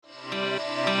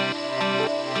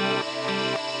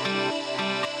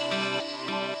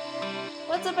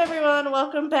up, everyone?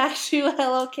 Welcome back to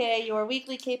LOK, your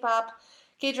weekly K-pop,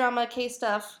 K-drama,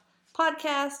 K-stuff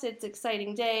podcast. It's an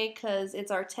exciting day because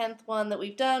it's our 10th one that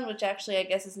we've done, which actually I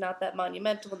guess is not that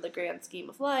monumental in the grand scheme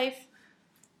of life,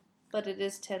 but it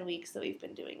is 10 weeks that we've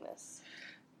been doing this.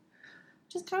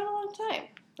 Which is kind of a long time.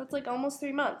 That's like almost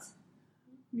 3 months.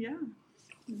 Yeah.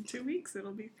 In 2 weeks,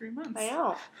 it'll be 3 months. I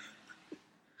know.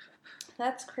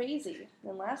 That's crazy.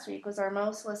 And last week was our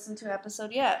most listened to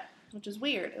episode yet, which is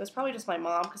weird. It was probably just my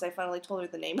mom because I finally told her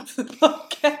the name of the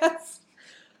podcast.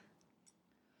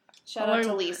 Shout out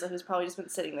to Lisa, who's probably just been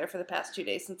sitting there for the past 2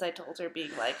 days since I told her,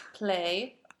 being like,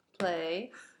 play,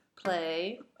 play,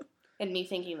 play, and me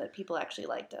thinking that people actually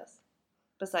liked us,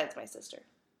 besides my sister.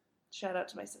 Shout out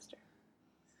to my sister.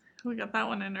 We got that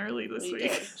one in early this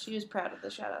week. Did. She was proud of the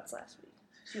shout outs last week.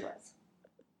 She was.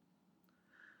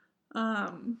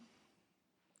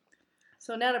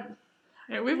 So now to...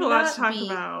 Yeah, we have a lot to talk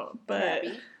about, but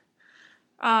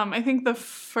I think the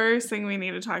first thing we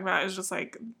need to talk about is just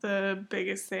like the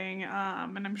biggest thing,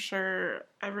 and I'm sure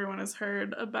everyone has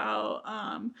heard about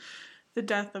the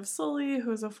death of Sulli,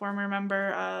 who is a former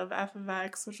member of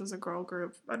F(X), which was a girl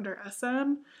group under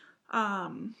SM,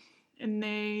 and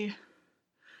they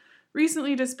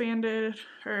recently disbanded,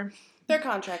 or... Their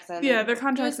contracts ended. Yeah, their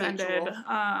contracts ended.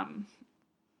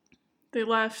 They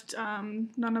left,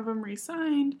 none of them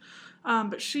re-signed,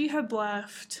 but she had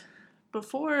left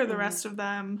before the rest of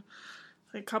them,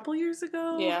 like, a couple years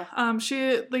ago. Yeah.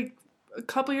 She, like, a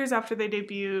couple years after they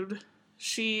debuted,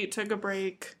 she took a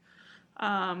break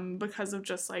because of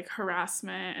just, like,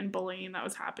 harassment and bullying that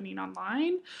was happening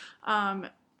online.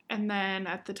 And then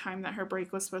at the time that her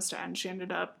break was supposed to end, she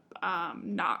ended up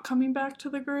not coming back to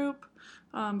the group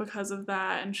because of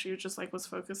that, and she just, like, was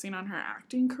focusing on her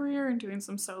acting career and doing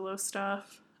some solo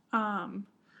stuff.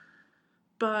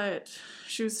 But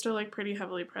she was still, like, pretty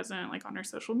heavily present, like, on her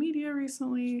social media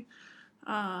recently,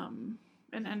 and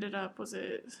ended up, was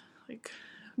it, like,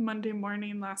 Monday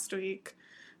morning last week,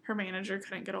 her manager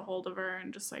couldn't get a hold of her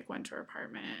and just, like, went to her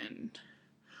apartment and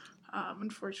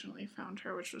unfortunately found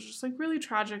her, which was just, like, really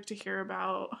tragic to hear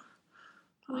about.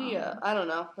 I don't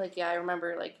know. Like, yeah, I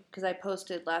remember, like, because I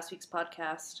posted last week's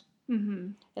podcast,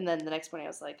 and then the next morning I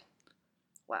was like,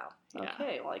 wow,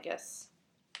 okay, well, I guess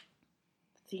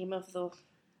the theme of the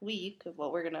week of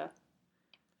what we're going to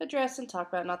address and talk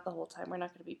about, not the whole time, we're not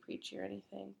going to be preachy or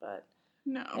anything, but...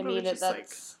 No, I mean, just, like,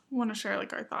 want to share,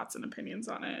 like, our thoughts and opinions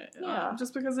on it. Yeah.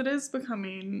 Just because it is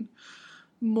becoming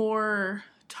more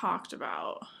talked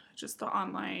about, just the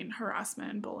online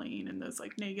harassment and bullying and those,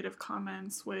 like, negative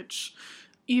comments, which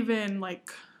even, like,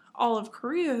 all of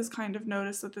Korea has kind of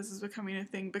noticed that this is becoming a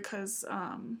thing because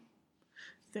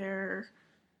their,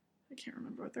 I can't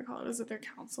remember what they're called. Is it their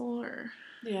council or?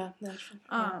 Yeah, naturally.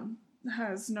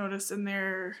 Has noticed, and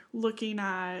they're looking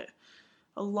at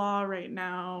a law right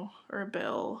now, or a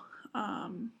bill,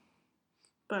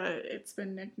 but it's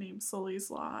been nicknamed Sulli's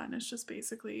Law, and it's just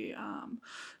basically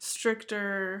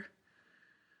stricter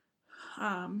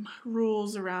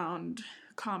rules around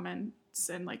comments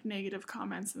and, like, negative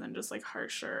comments, and then just, like,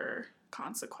 harsher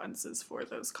consequences for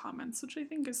those comments, which I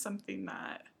think is something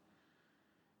that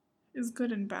is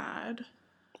good and bad.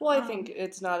 Well, I think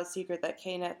it's not a secret that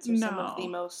K-Nets are some of the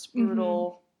most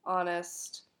brutal,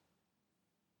 honest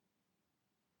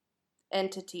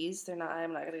entities. They're not,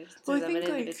 I'm not going to consider them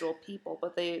individual people,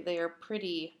 but they are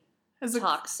pretty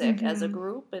toxic as a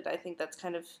group, and I think that's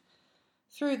kind of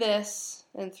through this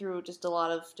and through just a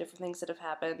lot of different things that have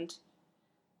happened,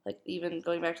 like even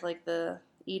going back to, like, the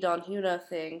Lee Dong-hyuna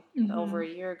thing over a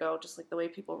year ago, just, like, the way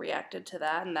people reacted to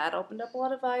that, and that opened up a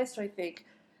lot of eyes. So I think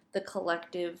the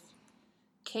collective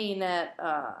K-Net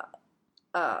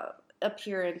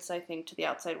appearance, I think, to the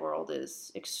outside world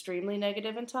is extremely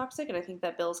negative and toxic, and I think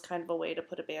that bill's kind of a way to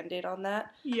put a Band-Aid on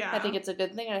that. Yeah. I think it's a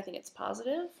good thing, and I think it's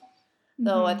positive.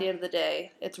 Though, at the end of the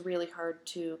day, it's really hard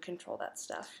to control that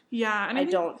stuff. Yeah. And I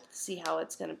don't see how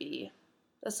it's going to be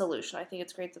a solution. I think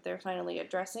it's great that they're finally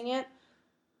addressing it.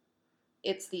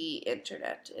 It's the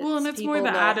internet. And it's more the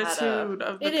attitude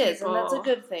of the people. It is, and that's a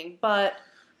good thing, but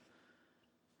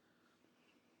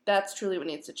that's truly what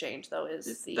needs to change, though,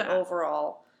 is the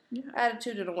overall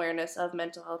attitude and awareness of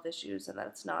mental health issues, and that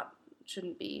it's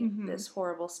shouldn't be this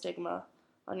horrible stigma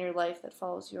on your life that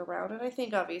follows you around. And I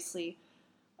think, obviously,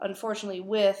 unfortunately,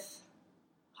 with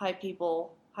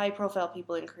high-profile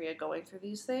people in Korea going through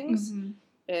these things,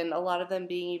 and a lot of them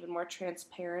being even more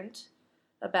transparent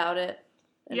about it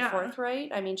and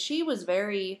forthright. I mean, she was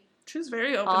very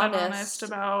open and honest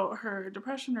about her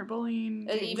depression, her bullying,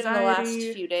 anxiety. Even in the last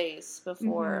few days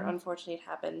before, unfortunately, it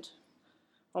happened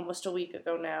almost a week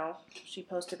ago now. She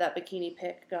posted that bikini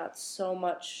pic, got so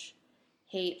much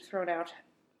hate thrown out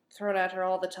thrown at her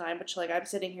all the time, which, like, I'm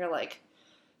sitting here, like,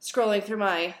 scrolling through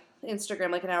my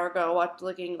Instagram, like, an hour ago,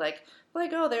 looking, like,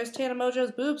 oh, there's Tana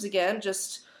Mongeau's boobs again,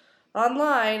 just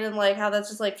online, and, like, how that's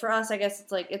just, like, for us, I guess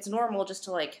it's, like, it's normal just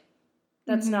to, like,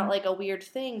 that's not, like, a weird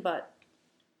thing, but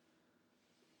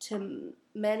to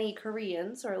many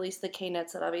Koreans, or at least the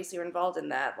K-nets that obviously are involved in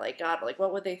that, like, God, like,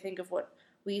 what would they think of what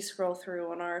we scroll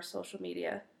through on our social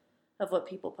media of what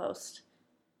people post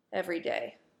every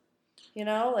day? You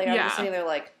know? Like, I'm just sitting there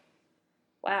like,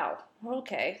 wow,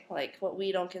 okay. Like, what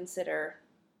we don't consider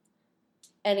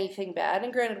anything bad.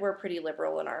 And granted, we're pretty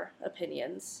liberal in our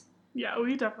opinions. Yeah,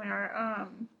 we definitely are.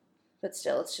 But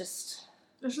still, it's just...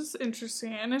 It's just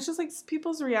interesting. And it's just, like,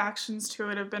 people's reactions to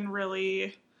it have been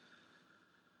really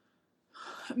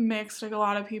mixed. Like, a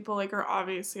lot of people, like, are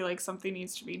obviously, like, something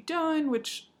needs to be done,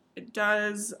 which it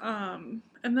does. And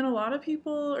then a lot of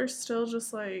people are still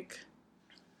just, like...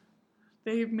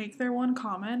 They make their one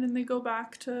comment and they go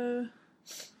back to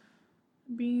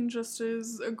being just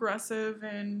as aggressive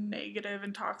and negative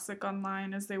and toxic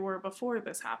online as they were before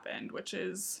this happened, which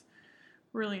is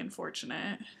really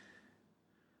unfortunate.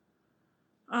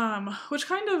 Which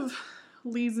kind of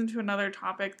leads into another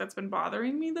topic that's been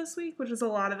bothering me this week, which is a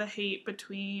lot of the hate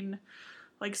between,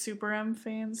 like, Super M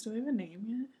fans. Do they have a name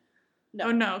yet? No.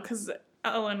 Oh, no, because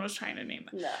Ellen was trying to name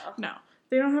it. No.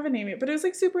 They don't have a name yet. But it was,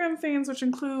 like, Super M fans, which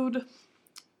include...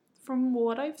 From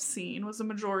what I've seen, was a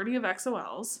majority of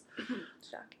XOLs.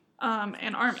 Shocking.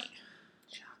 And ARMY.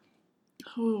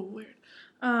 Shocking. Oh, weird.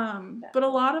 But a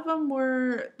lot of them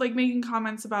were, like, making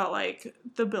comments about, like,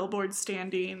 the Billboard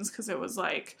standings, because it was,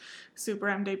 like, Super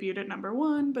M debuted at number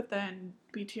 1, but then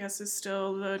BTS is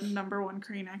still the number 1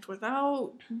 Korean act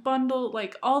without bundle,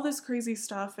 like, all this crazy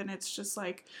stuff, and it's just,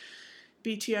 like,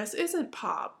 BTS isn't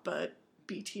pop, but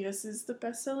BTS is the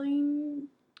best-selling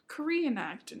Korean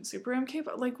act and Super M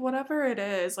K-pop, like, whatever it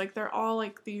is, like, they're all,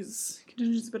 like, these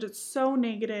conditions, but it's so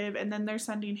negative, and then they're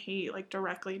sending hate, like,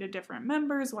 directly to different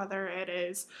members, whether it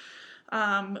is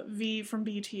V from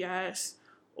BTS,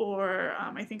 or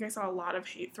I think I saw a lot of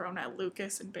hate thrown at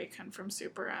Lucas and Baekhyun from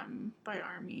Super M by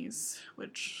ARMYs,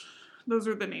 which, those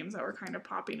are the names that were kind of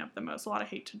popping up the most. A lot of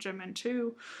hate to Jimin,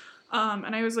 too.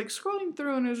 And I was, like, scrolling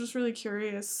through, and I was just really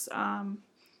curious,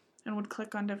 and would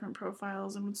click on different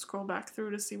profiles and would scroll back through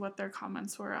to see what their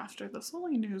comments were after the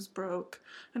Sully news broke.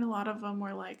 And a lot of them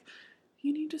were like,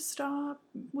 you need to stop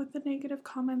with the negative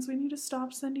comments. We need to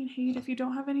stop sending hate. If you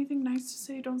don't have anything nice to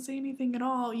say, don't say anything at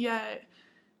all. Yet,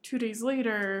 2 days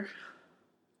later...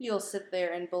 You'll sit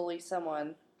there and bully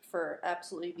someone for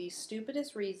absolutely the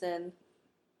stupidest reason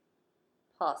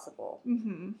possible.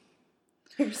 Mm-hmm.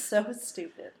 You're so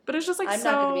stupid. But it's just like I'm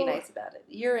not going to be nice about it.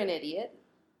 You're an idiot.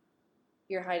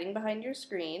 You're hiding behind your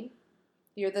screen.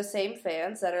 You're the same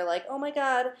fans that are like, oh my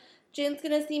god, Jin's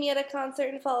gonna see me at a concert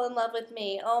and fall in love with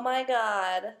me. Oh my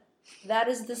god. That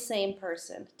is the same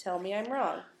person. Tell me I'm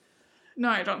wrong. No,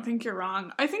 I don't think you're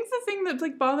wrong. I think the thing that,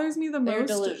 like, bothers me the most... They're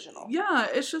delusional. Yeah,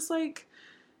 it's just, like,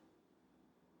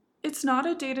 it's not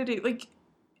a day-to-day... Like,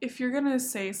 if you're gonna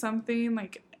say something,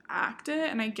 like, act it,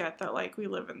 and I get that, like, we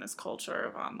live in this culture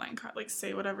of online... Like,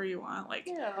 say whatever you want, like...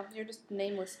 Yeah, you're just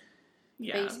nameless...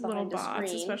 Yeah, little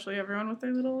bots, especially everyone with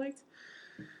their little, like,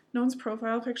 no one's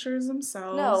profile pictures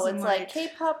themselves. No, it's like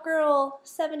K-pop girl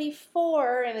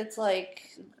 74, and it's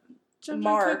like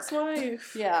Mark's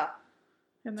wife. Yeah.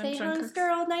 And then Taehyung's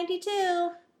girl 92.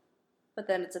 But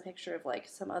then it's a picture of, like,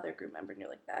 some other group member, and you're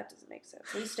like, that doesn't make sense.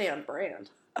 At least stay on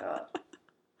brand. God.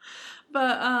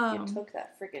 But, you took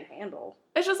that freaking handle.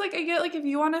 It's just, like, I get, like, if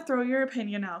you want to throw your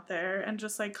opinion out there and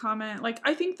just, like, comment, like,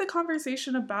 I think the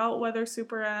conversation about whether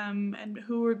Super M and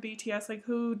who were BTS, like,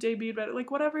 who debuted, but,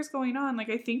 like, whatever's going on, like,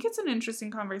 I think it's an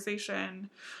interesting conversation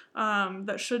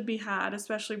that should be had,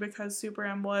 especially because Super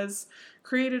M was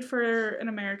created for an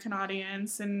American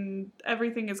audience, and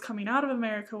everything is coming out of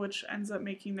America, which ends up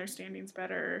making their standings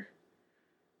better.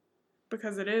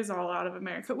 Because it is all out of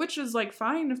America, which is, like,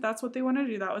 fine if that's what they want to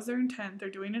do. That was their intent. They're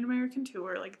doing an American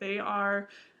tour. Like, they are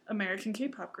American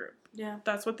K-pop group. Yeah.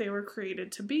 That's what they were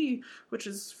created to be, which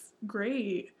is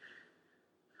great.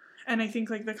 And I think,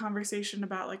 like, the conversation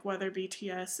about, like, whether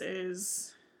BTS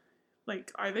is,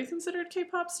 like, are they considered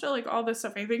K-pop still? Like, all this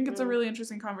stuff. I think it's a really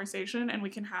interesting conversation, and we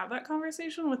can have that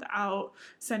conversation without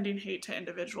sending hate to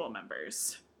individual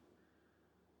members.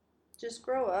 Just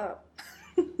grow up.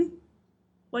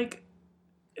 Like...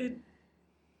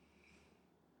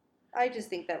 I just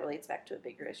think that relates back to a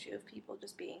bigger issue of people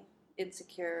just being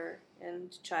insecure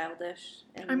and childish.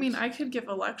 And... I mean, I could give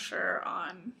a lecture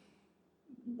on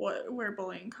where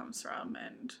bullying comes from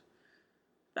and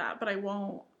that, but I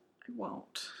won't.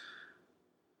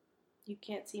 You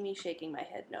can't see me shaking my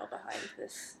head no behind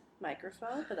this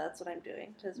microphone, but that's what I'm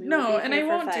doing. No, and I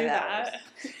won't do that.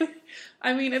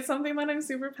 I mean, it's something that I'm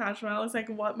super passionate about. It's like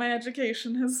what my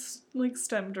education has like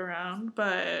stemmed around,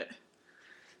 but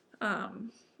I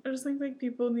just think like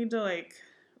people need to like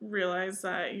realize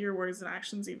that your words and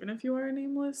actions, even if you are a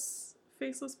nameless,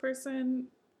 faceless person,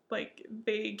 like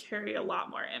they carry a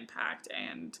lot more impact,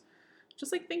 and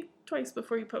just like think twice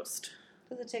before you post.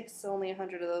 Because it takes only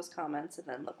 100 of those comments, and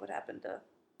then look what happened to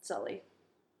Sully.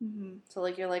 Mm-hmm. So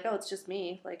like you're like, oh, it's just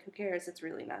me. Like who cares? It's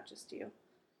really not just you,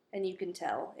 and you can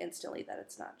tell instantly that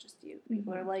it's not just you.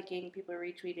 People are liking, people are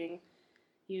retweeting.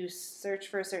 You search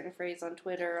for a certain phrase on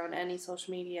Twitter, on any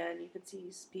social media, and you can see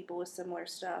people with similar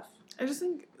stuff. I just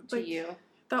think like you.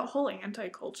 That whole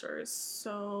anti-culture is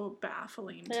so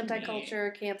baffling to me.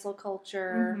 Anti-culture, cancel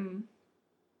culture. Mm-hmm.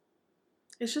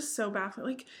 It's just so baffling.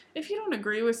 Like, if you don't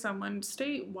agree with someone,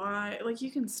 state why. Like,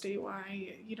 you can state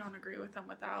why you don't agree with them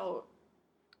without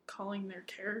calling their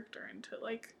character into,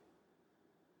 like,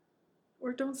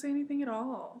 or don't say anything at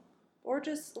all. Or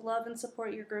just love and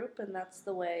support your group, and that's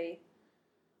the way.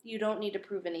 You don't need to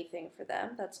prove anything for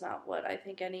them. That's not what I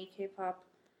think any K-pop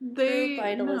group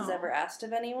idol has ever asked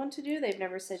of anyone to do. They've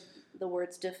never said the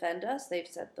words defend us. They've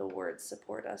said the words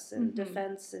support us. And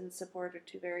defense and support are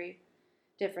two very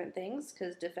different things,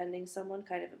 because defending someone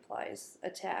kind of implies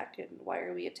attack. And why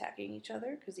are we attacking each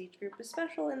other? Because each group is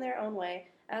special in their own way,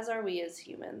 as are we as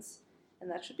humans. And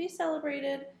that should be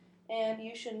celebrated, and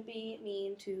you shouldn't be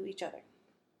mean to each other.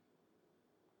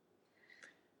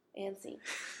 And see.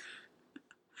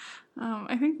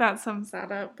 I think that sums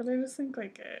that up, but I just think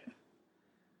like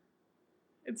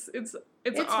it's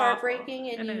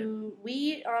heartbreaking, and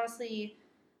we honestly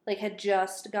like had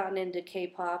just gotten into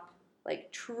K-pop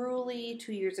like truly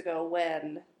 2 years ago,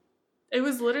 when it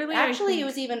was literally it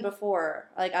was even before.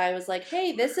 Like I was like,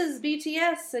 hey, this is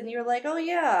BTS, and you're like, oh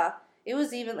yeah. It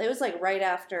was like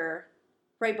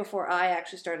right before I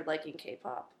actually started liking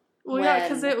K-pop. Well, yeah,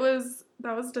 because that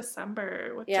was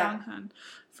December with Jonghyun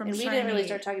from and we didn't really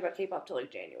start talking about K-pop till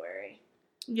like January.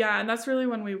 Yeah, and that's really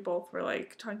when we both were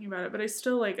like talking about it. But I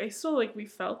still we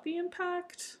felt the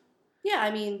impact. Yeah, I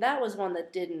mean that was one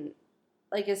that didn't,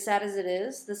 like, as sad as it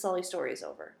is, the Sully story is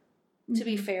over. Mm-hmm. To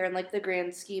be fair, in like the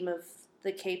grand scheme of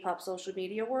the K-pop social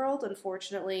media world,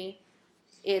 unfortunately,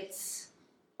 it's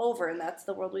over, and that's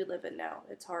the world we live in now.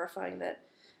 It's horrifying that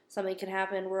something can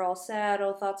happen. We're all sad.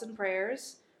 Oh, thoughts and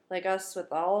prayers. Like us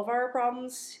with all of our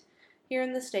problems here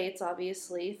in the States,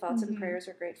 obviously. Thoughts and prayers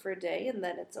are great for a day, and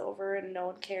then it's over, and no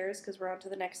one cares because we're on to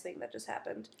the next thing that just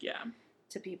happened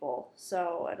to people.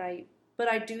 So,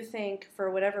 but I do think, for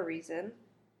whatever reason,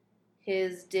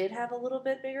 his did have a little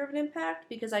bit bigger of an impact,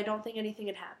 because I don't think anything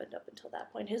had happened up until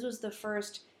that point. His was the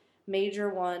first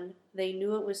major one. They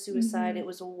knew it was suicide. It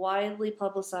was widely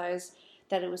publicized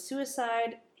that it was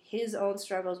suicide. His own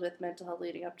struggles with mental health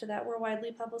leading up to that were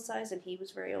widely publicized, and he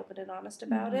was very open and honest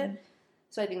about it.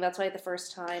 So I think that's why the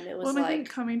first time it was I think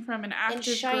coming from an active and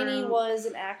SHINee group, was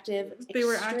an active, they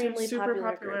were extremely super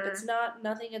popular group. It's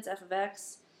nothing against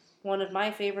FFX, one of my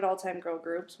favorite all-time girl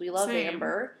groups. We love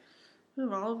Amber. We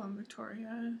love all of them,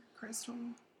 Victoria, Crystal.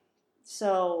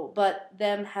 So, but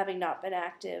them having not been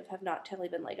active, have not totally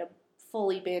been like a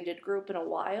fully banded group in a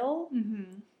while.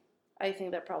 I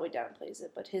think that probably downplays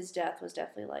it, but his death was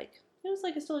definitely like, it was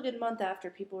like still a good month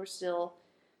after. People were still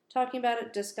talking about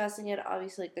it, discussing it.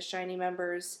 Obviously, like the SHINee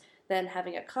members then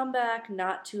having a comeback,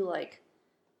 not too like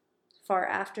far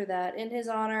after that, in his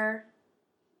honor.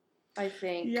 I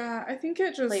think. Yeah, I think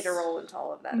it just played a role into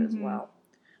all of that as well.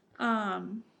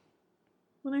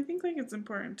 Well, I think like it's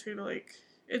important too to like,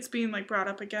 it's being like brought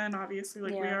up again. Obviously,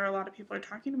 like a lot of people are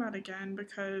talking about again,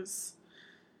 because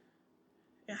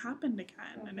it happened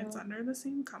again, and it's under the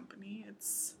same company.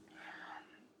 It's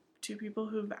two people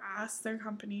who've asked their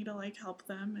company to like help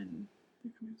them, and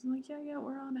their company's like, yeah,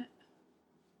 we're on it.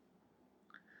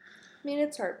 I mean,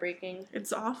 it's heartbreaking.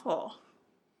 It's awful.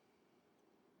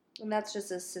 And that's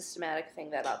just a systematic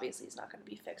thing that obviously is not going to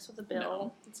be fixed with a bill.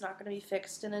 No. It's not going to be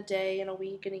fixed in a day, in a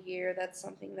week, in a year. That's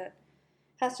something that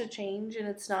has to change, and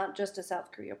it's not just a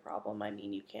South Korea problem. I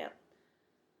mean, you can't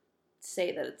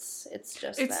say that it's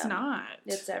just it's them. Not.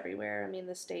 It's everywhere. I mean,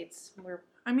 the States were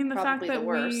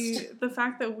the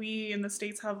fact that we in the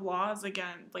States have laws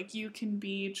again, like you can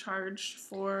be charged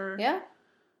for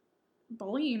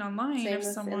bullying online. Same if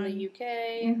someone in the UK.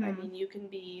 I mean, you can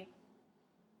be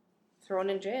thrown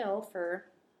in jail for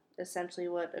essentially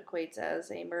what equates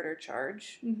as a murder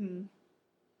charge,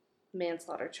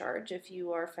 manslaughter charge, if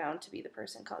you are found to be the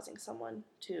person causing someone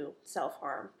to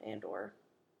self-harm and or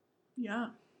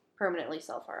permanently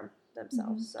self-harm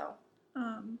themselves.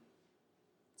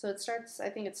 So it starts, I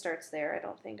think it starts there. I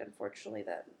don't think, unfortunately,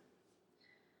 that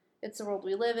it's the world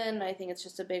we live in. I think it's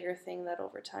just a bigger thing that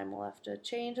over time will have to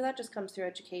change, and that just comes through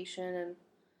education and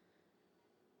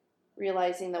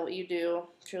realizing that what you do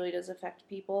truly does affect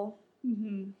people.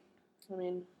 Mm-hmm. I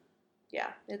mean,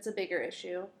 yeah, it's a bigger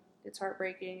issue. It's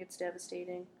heartbreaking. It's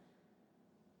devastating.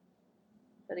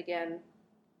 But again,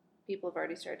 people have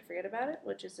already started to forget about it,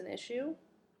 which is an issue.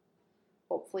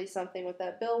 Hopefully something with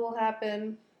that bill will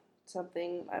happen.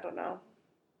 Something, I don't know.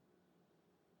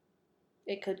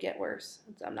 It could get worse.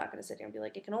 I'm not going to sit here and be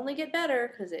like, it can only get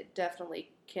better, because it definitely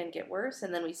can get worse.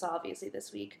 And then we saw, obviously,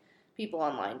 this week, people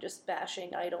online just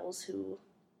bashing idols who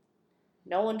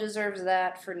no one deserves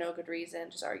that for no good reason,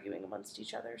 just arguing amongst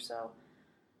each other. So,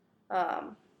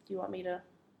 do you want me to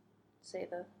say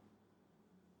the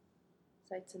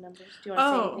sites and numbers? Do you want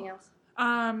to say anything else?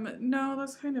 No,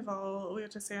 that's kind of all we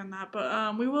have to say on that.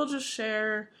 But we will just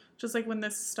share, just like when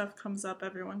this stuff comes up,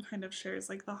 everyone kind of shares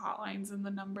like the hotlines and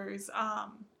the numbers.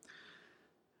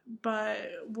 But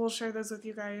we'll share those with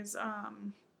you guys.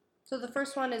 So the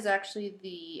first one is actually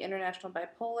the International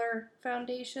Bipolar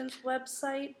Foundation's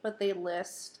website, but they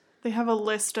have a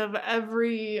list of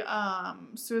every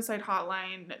suicide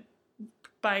hotline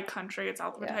by country. It's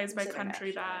alphabetized by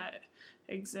country that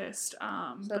exist.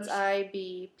 So that's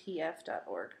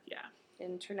IBPF.org. Yeah.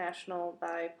 International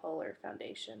Bipolar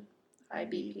Foundation.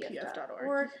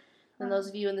 IBPF.org. And those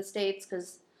of you in the States,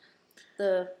 because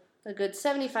a good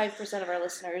 75% of our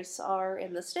listeners are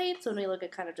in the States, when we look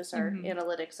at kind of just our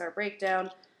analytics, our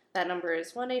breakdown, that number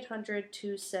is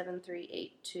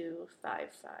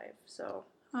 1-800-273-8255. So...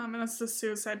 and that's the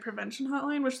Suicide Prevention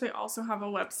Hotline, which they also have a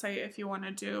website if you want to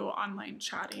do online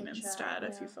chatting instead,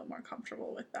 if you feel more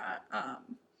comfortable with that.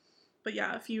 But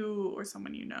yeah, if you or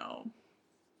someone you know,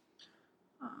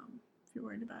 if you're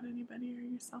worried about anybody or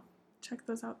yourself, check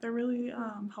those out. They're really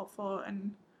helpful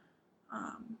and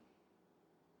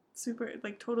super,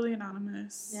 like, totally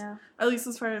anonymous. Yeah. At least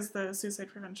as far as the Suicide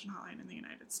Prevention Hotline in the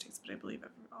United States, but I believe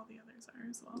all the others are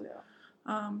as well. Yeah.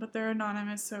 But they're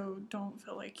anonymous, so don't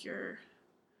feel like you're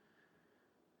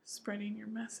spreading your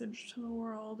message to the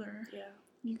world, or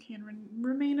you can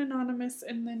remain anonymous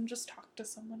and then just talk to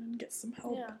someone and get some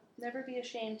help. Yeah, never be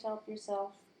ashamed to help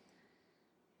yourself.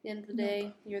 At the end of the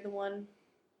day, you're the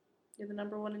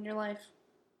number one in your life.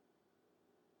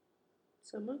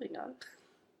 So moving on.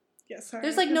 Yeah, sorry.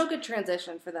 There's no good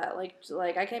transition for that. Like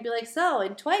I can't be like, so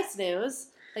in Twice news,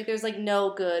 there's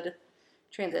no good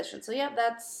transition. So yeah,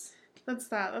 that's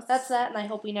that, and I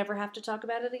hope we never have to talk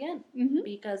about it again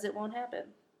because it won't happen.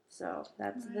 So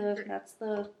that's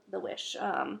the wish.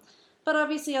 But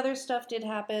obviously other stuff did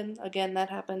happen. Again, that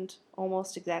happened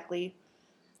almost exactly,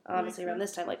 obviously around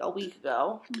this time, like a week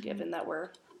ago, given that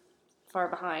we're far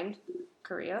behind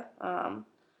Korea. But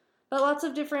lots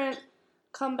of different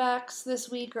comebacks this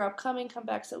week, or upcoming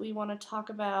comebacks that we want to talk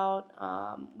about.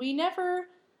 Not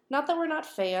that we're not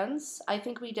fans. I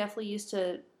think we definitely used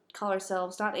to call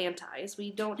ourselves not antis.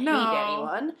 We don't hate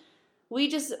anyone. We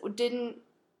just didn't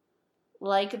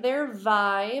like their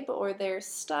vibe or their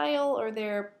style or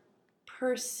their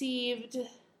perceived.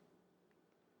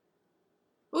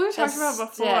 We talked about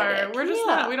before. We're just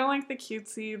not. We don't like the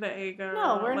cutesy, the ego.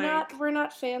 No, we're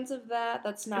not fans of that.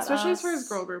 That's not especially us. As far as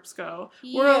girl groups go.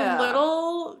 Yeah. We're a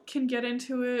little can get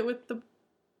into it with the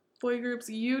boy groups.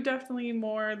 You definitely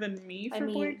more than me for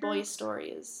boy groups. Boy Story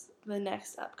is the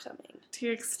next upcoming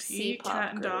TXT C-pop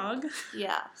Cat and group. Dog.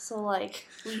 Yeah, so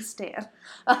we stand.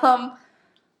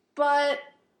 But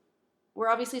we're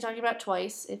obviously talking about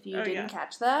Twice, if you didn't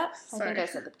catch that. Sorry. I think I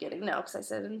said at the beginning. No, because I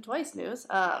said it in Twice news.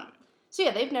 So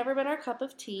yeah, they've never been our cup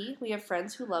of tea. We have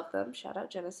friends who love them. Shout out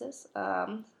Genesis.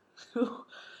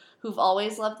 Who've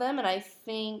always loved them, and I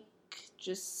think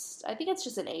it's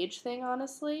just an age thing,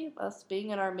 honestly. Us being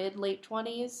in our mid-late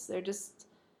 20s, they're just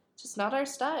not our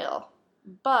style.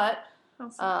 But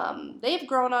they've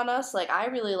grown on us. I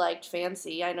really liked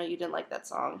Fancy. I know you didn't like that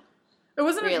song. It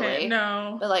wasn't really a fan,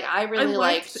 no. But I really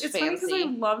liked Fancy. It's funny because I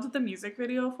loved the music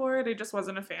video for it. I just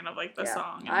wasn't a fan of the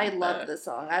song. I love the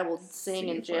song. I will sing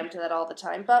and jam to that all the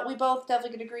time. But we both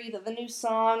definitely can agree that the new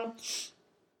song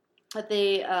that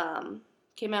they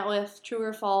came out with, True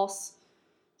or False,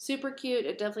 super cute.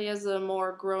 It definitely has a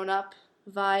more grown-up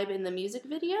vibe in the music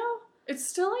video. It's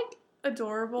still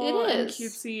adorable and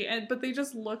cutesy, but they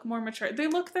just look more mature. They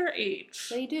look their age.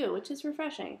 They do, which is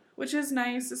refreshing. Which is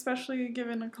nice, especially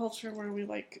given a culture where we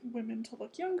like women to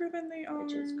look younger than they are.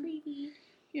 Which is creepy.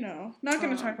 Not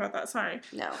going to talk about that, sorry.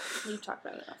 No, we've talked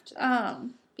about it enough today.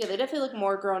 Yeah, they definitely look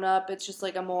more grown up. It's just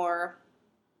a more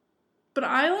But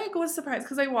I, like, was surprised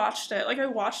because I watched it. Like, I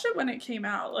watched it when it came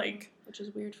out, like... Which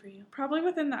is weird for you. Probably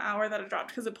within the hour that it dropped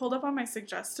because it pulled up on my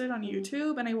suggested on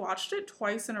YouTube, and I watched it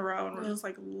twice in a row and was just,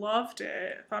 like, loved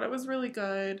it. Thought it was really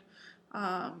good.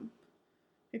 I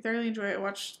thoroughly enjoyed it. I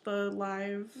watched the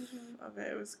live of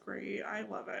it. It was great. I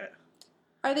love it.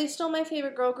 Are they still my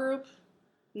favorite girl group?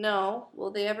 No.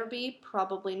 Will they ever be?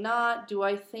 Probably not. Do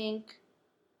I think...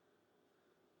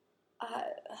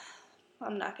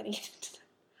 I'm not going to get into that.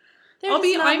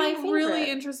 I'm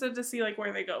really interested to see, like,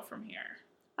 where they go from here.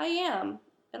 I am.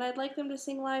 And I'd like them to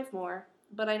sing live more.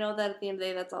 But I know that at the end of the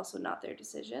day, that's also not their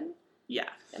decision. Yeah.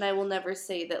 And I will never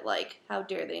say that, like, how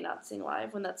dare they not sing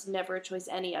live when that's never a choice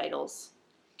any idols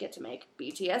get to make.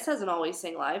 BTS hasn't always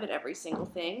sang live at every single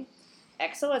thing.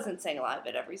 EXO hasn't sang live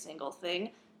at every single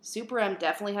thing. Super M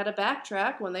definitely had a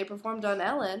backtrack when they performed on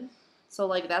Ellen. So,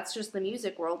 like, that's just the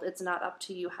music world. It's not up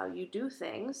to you how you do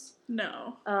things.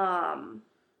 No.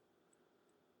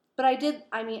 But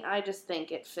I just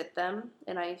think it fit them,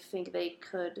 and I think they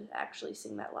could actually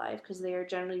sing that live, because they are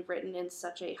generally written in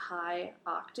such a high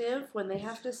octave when they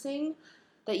have to sing,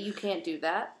 that you can't do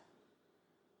that,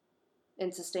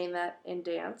 and sustain that in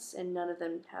dance, and none of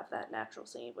them have that natural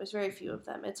singing voice. Very few of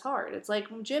them. It's hard. It's like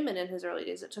Jimin in his early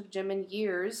days. It took Jimin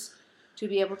years to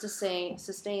be able to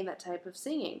sustain that type of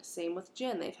singing. Same with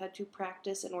Jin. They've had to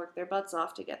practice and work their butts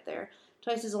off to get there.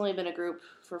 Twice has only been a group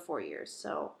for 4 years,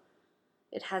 so...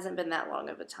 It hasn't been that long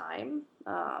of a time,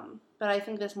 but I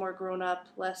think this more grown-up,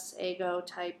 less ego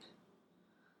type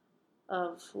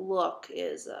of look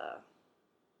is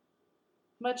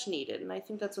much needed, and I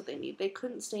think that's what they need. They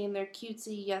couldn't stay in their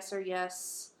cutesy yes or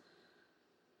yes,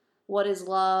 what is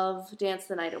love, dance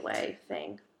the night away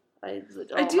thing. I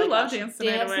do love Dance the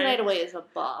Night Away. Dance the Night Away is a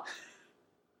bop.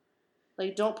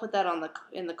 Like, don't put that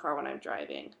in the car when I'm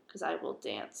driving, because I will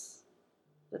dance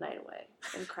the night away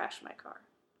and crash my car.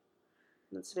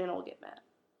 And Savannah will get mad.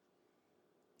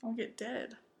 I'll get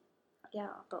dead. Yeah,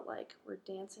 but, like, we're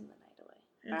dancing the night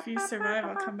away. If you survive,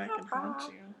 I'll come back and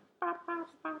haunt you.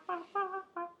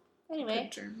 Anyway,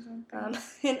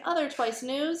 in other Twice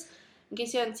news, in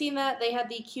case you haven't seen that, they had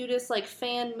the cutest, like,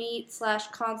 fan meet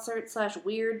 / concert /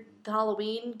 weird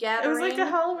Halloween gathering. It was like a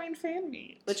Halloween fan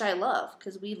meet. Which I love,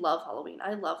 because we love Halloween.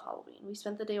 I love Halloween. We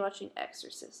spent the day watching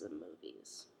exorcism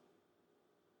movies.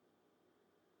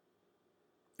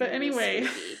 But anyway,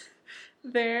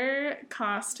 their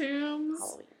costumes,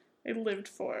 Halloween. They lived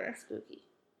for. Spooky.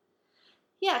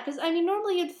 Yeah, because, I mean,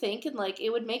 normally you'd think, and, like,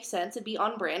 it would make sense, it'd be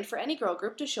on brand for any girl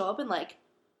group to show up in, like,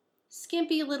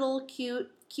 skimpy little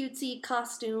cutesy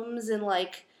costumes and,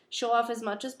 like, show off as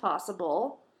much as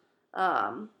possible.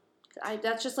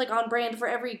 That's just, like, on brand for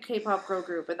every K-pop girl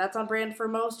group, and that's on brand for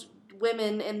most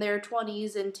women in their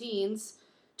 20s and teens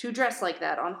to dress like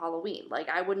that on Halloween. Like,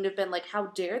 I wouldn't have been like, how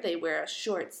dare they wear a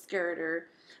short skirt or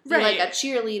be like a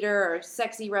cheerleader or a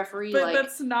sexy referee. But like,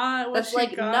 that's not what that's,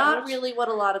 like, got. Not really what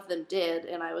a lot of them did,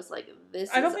 and I was like, this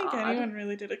is I don't think odd. anyone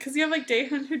really did it, because you have, like,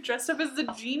 Daehyun who dressed up as the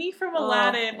genie from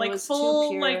Aladdin, like,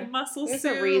 full, like, muscle There's suit.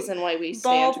 There's a reason why we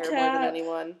stand her more than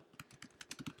anyone.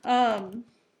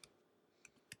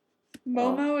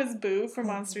 Momo as Boo from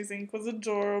Monsters, Inc. was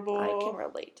adorable. I can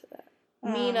relate to that.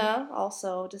 Mina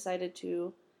also decided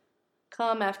to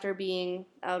come after being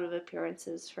out of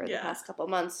appearances for the past couple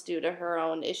months due to her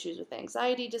own issues with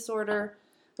anxiety disorder,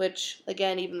 which,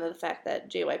 again, even the fact that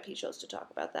JYP chose to talk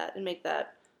about that and make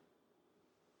that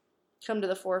come to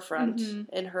the forefront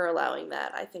and her allowing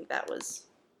that, I think that was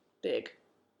big.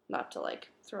 Not to, like,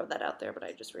 throw that out there, but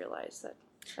I just realized that,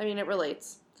 I mean, it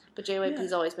relates. But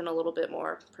JYP's always been a little bit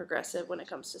more progressive when it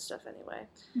comes to stuff anyway.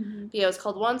 Mm-hmm. But yeah, it was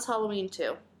called Once Halloween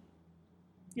 2.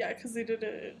 Yeah, because they did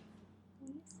it.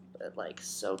 But, like,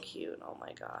 so cute. Oh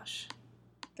my gosh.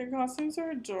 Their costumes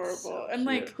are adorable. So and,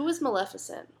 like, who was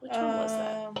Maleficent? Which one was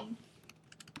that? Oh,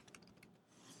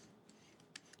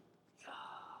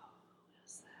 who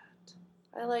is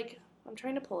that? I'm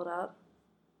trying to pull it up.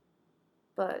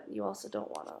 But you also don't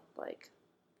want to, like,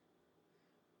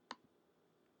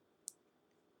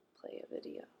 play a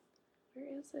video.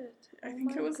 Where is it? I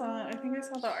think it was on. I think I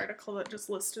saw the article that just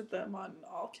listed them on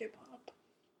All K-pop.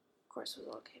 Of course, it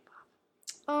was All K-pop.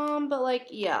 But, like,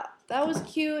 yeah, that was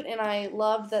cute, and I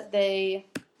loved that they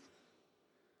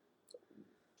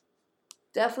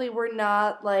definitely were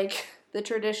not, like, the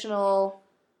traditional,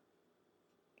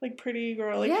 like, pretty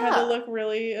girl. Like, had to look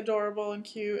really adorable and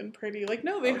cute and pretty. Like,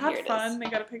 no, they had fun. They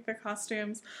got to pick their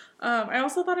costumes. I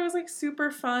also thought it was, like,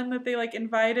 super fun that they, like,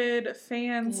 invited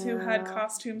fans who had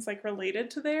costumes, like,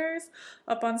 related to theirs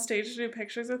up on stage to do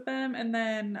pictures with them. And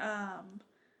then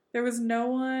there was no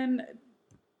one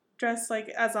dressed, like,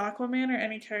 as Aquaman or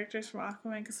any characters from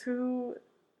Aquaman, because who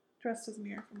dressed as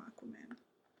Mira from Aquaman.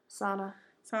 Sana.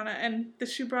 And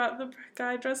she brought the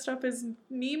guy dressed up as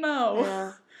Nemo.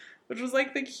 Yeah. Which was,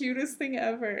 like, the cutest thing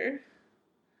ever.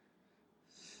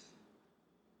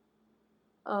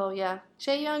 Oh, yeah.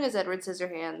 Chae Young as Edward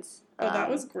Scissorhands. Oh, that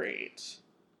was great.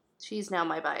 She's now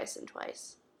my bias in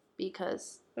Twice.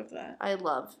 Because of that. I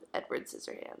love Edward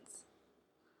Scissorhands.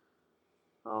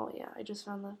 Oh, yeah. I just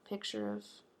found the picture of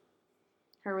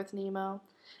her with Nemo.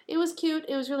 It was cute.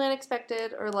 It was really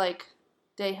unexpected. Or, like,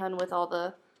 Daehan with all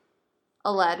the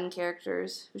Aladdin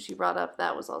characters who she brought up.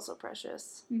 That was also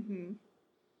precious. Mm-hmm.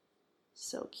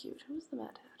 So cute. Who's the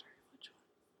Mad Hatter? Which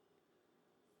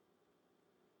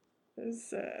one? It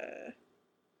was,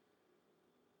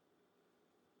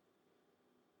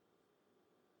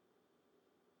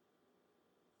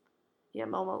 Yeah,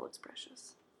 Momo looks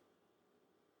precious.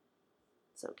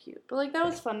 So cute. But, like, that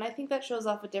was fun. I think that shows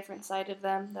off a different side of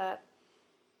them that,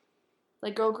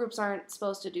 like, girl groups aren't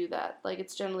supposed to do that. Like,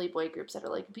 it's generally boy groups that are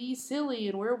like, be silly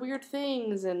and wear weird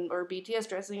things, and or BTS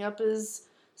dressing up as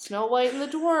Snow White and the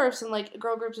Dwarfs, and, like,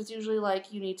 girl groups is usually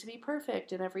like, you need to be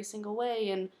perfect in every single way,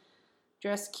 and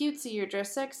dress cutesy or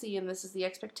dress sexy, and this is the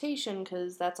expectation,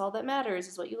 because that's all that matters,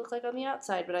 is what you look like on the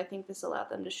outside. But I think this allowed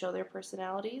them to show their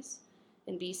personalities,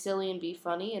 and be silly and be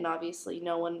funny, and obviously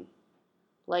no one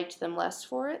liked them less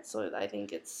for it, so I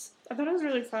think it's... I thought it was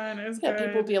really fun. It was good.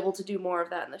 People will be able to do more of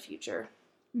that in the future.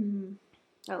 Mm-hmm.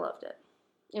 I loved it.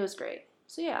 It was great.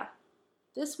 So yeah,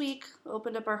 this week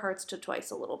opened up our hearts to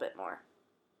Twice a little bit more.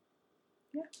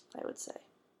 Yeah. I would say.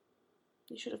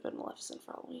 You should have been Maleficent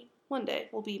for Halloween. One day,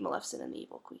 we'll be Maleficent and the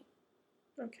Evil Queen.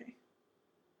 Okay.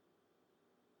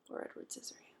 Or Edward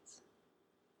Scissorhands.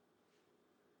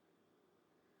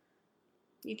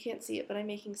 You can't see it, but I'm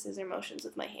making scissor motions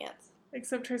with my hands.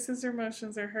 Except her scissor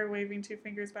motions are her waving two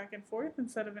fingers back and forth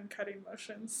instead of in cutting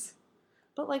motions.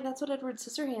 But, like, that's what Edward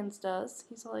Scissorhands does.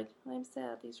 He's all like, I'm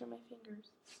sad, these are my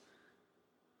fingers.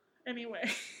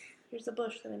 Anyway. Here's a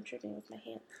bush that I'm trimming with my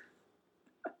hands.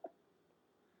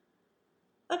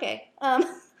 Okay,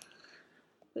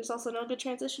 there's also no good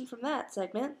transition from that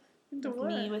segment. Into what?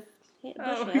 Me with bush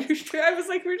hands. I was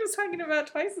like, we're just talking about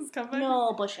Twice's comeback.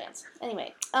 No, bush hands.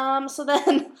 Anyway, so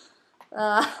then,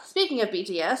 speaking of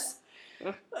BTS,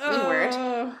 weird.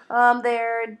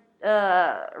 Their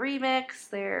remix,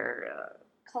 their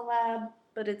collab,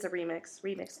 but it's a remix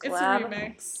collab. It's a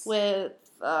remix. With,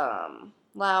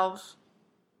 Lauv.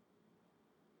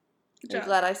 I'm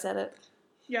glad I said it.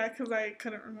 Yeah, because I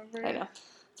couldn't remember. I know.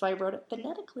 That's why I wrote it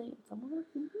phonetically.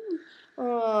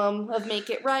 Of Make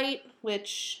It Right,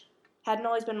 which hadn't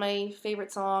always been my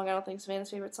favorite song. I don't think Savannah's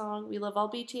favorite song. We love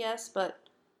all BTS, but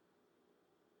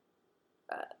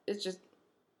it's just...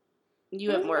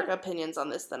 You have more opinions on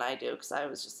this than I do, because I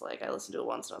was just like, I listened to it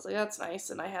once and I was like, that's nice,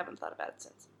 and I haven't thought about it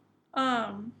since.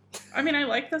 I mean, I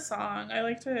like the song. I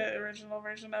like the original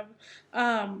version of...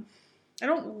 I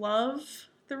don't love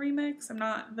the remix. I'm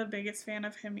not the biggest fan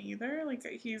of him either. Like,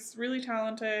 he's really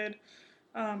talented.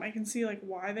 I can see, like,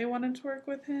 why they wanted to work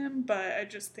with him, but I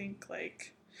just think,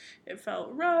 like, it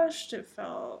felt rushed. It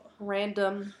felt...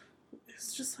 random.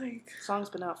 It's just, like... Song's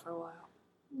been out for a while.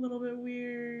 A little bit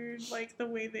weird, like, the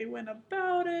way they went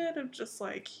about it, of just,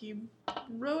 like, he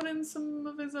wrote in some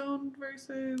of his own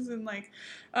verses, and, like,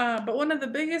 but one of the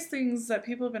biggest things that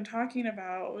people have been talking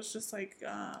about was just, like,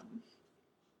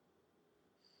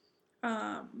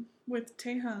 with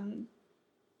Taehyung,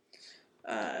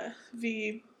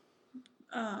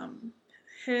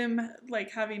 him,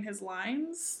 like, having his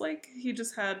lines, like, he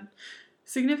just had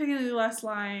significantly less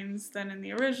lines than in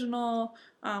the original,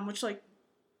 which, like,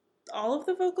 all of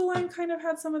the vocal line kind of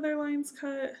had some of their lines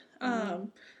cut,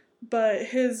 but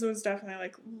his was definitely,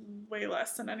 like, way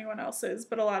less than anyone else's,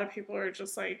 but a lot of people are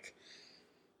just, like,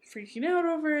 freaking out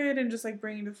over it and just, like,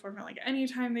 bringing to the forefront, like,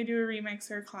 anytime they do a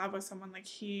remix or a collab with someone, like,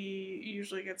 he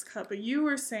usually gets cut. But you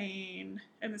were saying,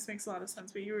 and this makes a lot of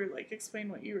sense, but you were, like, explain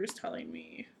what you were telling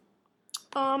me.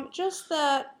 Just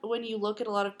that when you look at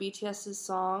a lot of BTS's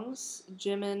songs,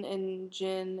 Jimin and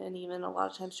Jin and even a lot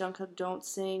of times Jungkook don't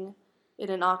sing in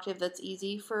an octave that's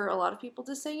easy for a lot of people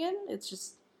to sing in. It's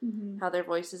just how their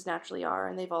voices naturally are,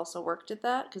 and they've also worked at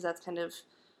that, because that's kind of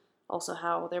also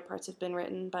how their parts have been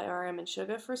written by RM and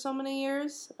Suga for so many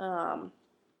years,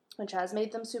 which has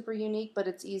made them super unique, but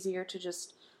it's easier to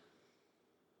just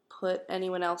put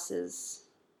anyone else's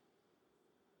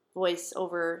voice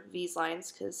over V's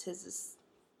lines, because his is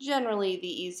generally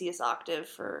the easiest octave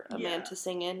for a man to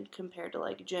sing in, compared to,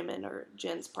 like, Jimin or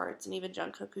Jin's parts, and even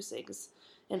Jungkook, who sings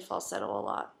in falsetto a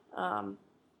lot.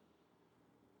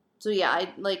 So yeah, I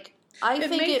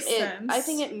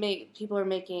think people are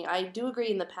making, I do agree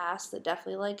in the past that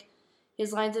definitely, like,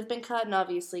 his lines have been cut, and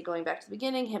obviously going back to the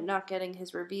beginning, him not getting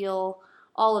his reveal,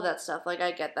 all of that stuff. Like,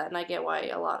 I get that, and I get why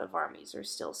a lot of armies are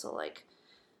still so, like,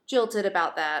 jilted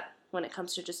about that when it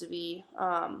comes to just V.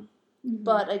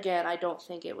 But, again, I don't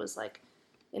think it was, like,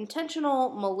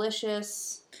 intentional,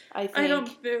 malicious. I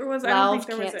think Lauv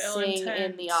can't sing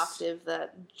in the octave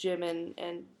that Jimin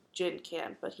and Jin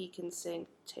can, but he can sing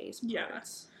Tae's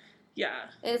parts. Yeah.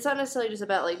 And it's not necessarily just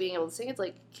about, like, being able to sing. It's,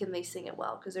 like, can they sing it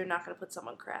well? Because they're not going to put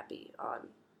someone crappy on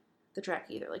the track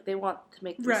either. Like, they want to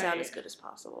make them sound as good as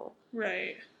possible.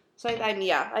 Right. So,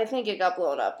 I think it got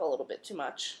blown up a little bit too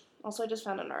much. Also, I just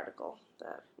found an article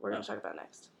that we're going to talk about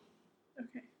next.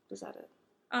 Okay. Is that it?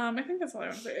 I think that's all I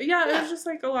want to say. Yeah, it was just,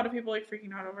 like, a lot of people, like,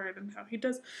 freaking out over it and how he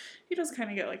does kind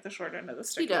of get, like, the short end of the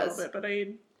stick a little bit, but I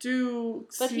do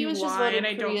see why, But he was just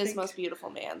voted Korea's most beautiful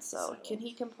man, so can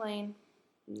he complain?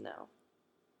 No.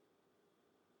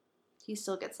 He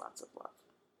still gets lots of love.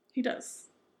 He does.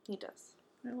 He does.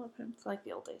 I love him. It's like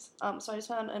the old days. So I just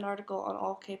found an article on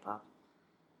all K-pop,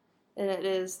 and it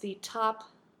is the top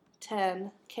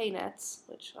 10 K-nets,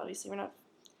 which obviously we're not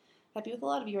happy with a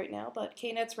lot of you right now, but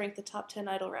K-nets rank the top 10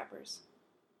 idol rappers.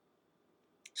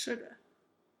 Suga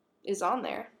is on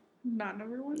there. Not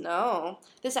number one? No.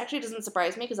 This actually doesn't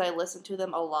surprise me because I listened to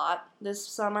them a lot this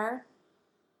summer.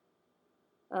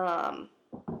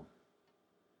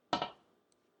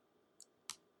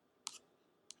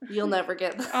 You'll never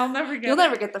get. I'll never get. You'll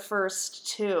never get the first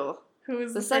two. Who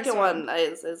is the second one?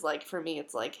 Is like, for me,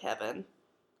 it's like heaven.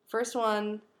 First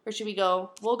one, or should we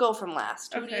go? We'll go from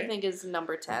last. Who do you think is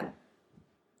number 10?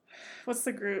 What's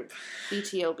the group?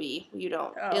 BTOB. You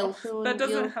don't. Ilhoon. That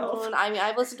doesn't help. I mean,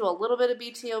 I've listened to a little bit of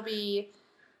BTOB.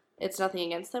 It's nothing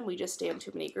against them. We just stay in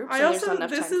too many groups. There's not enough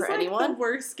time for anyone. This is like the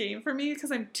worst game for me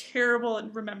because I'm terrible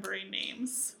at remembering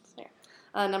names.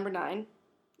 Number 9,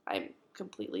 I'm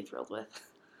completely thrilled with.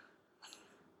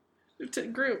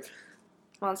 Group.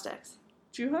 Monsta X.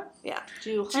 Jooheon? Yeah,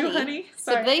 Jooheon. Jooheon.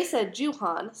 So they said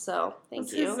Jooheon, so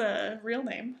thank you. That's his real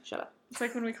name. Shut up. It's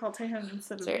like when we call Taehyung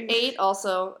instead of 8,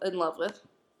 also in love with.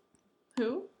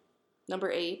 Who?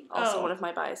 Number 8, also one of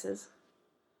my biases.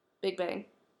 Big Bang.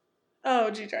 Oh,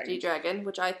 G-Dragon. G-Dragon,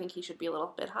 which I think he should be a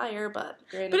little bit higher, but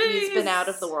granted he's been out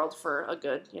of the world for a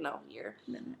good, year.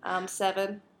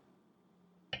 7.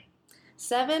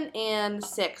 7 and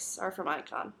 6 are from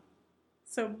iKON.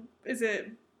 So, is it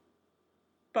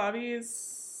Bobby is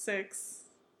 6,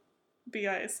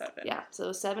 B.I. is 7? Yeah,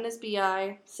 so 7 is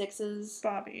B.I., 6 is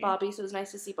Bobby, so it was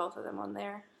nice to see both of them on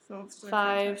there. So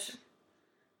 5,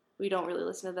 we don't really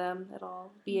listen to them at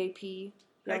all. BAP.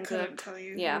 I couldn't tell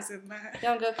you who was in that.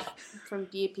 Jungkook from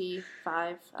BAP,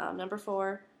 5. Number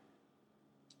 4,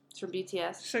 it's from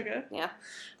BTS. Suga. Yeah.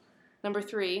 Number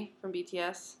 3, from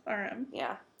BTS. RM.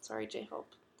 Yeah. Sorry,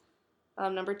 J-Hope.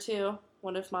 Number 2,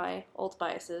 one of my old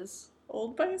biases.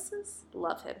 Old biases?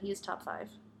 Love him. He's top 5.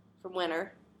 From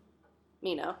Winner.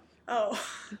 Mino. Oh.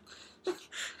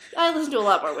 I listen to a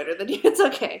lot more Winner than you. It's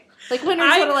okay. Like, Winner's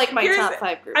one of, like, my top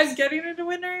 5 groups. I'm getting into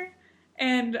Winner,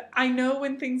 and I know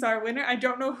when things are Winner. I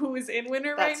don't know who is in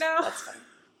Winner right now. That's fine.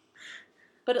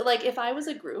 But, like, if I was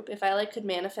a group, if I, like, could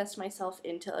manifest myself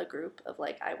into a group of,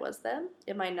 like, I was them,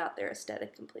 am I not their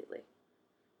aesthetic completely?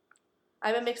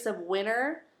 I'm a mix of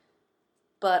Winner,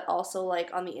 but also,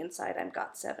 like, on the inside, I'm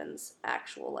GOT7's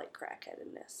actual, like,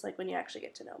 crackheadedness. Like, when you actually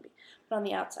get to know me. But on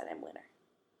the outside, I'm Winner.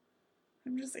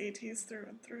 I'm just ATs through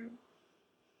and through.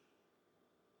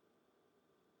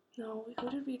 No, who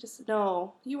did we just...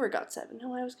 No, you were GOT7.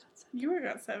 No, I was GOT7. You were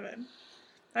GOT7.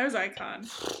 I was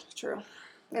iKON. True.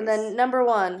 And then number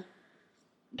 1.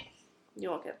 You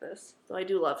won't get this, though I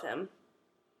do love him.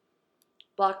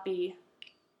 Block B.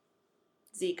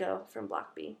 Zico from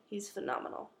Block B. He's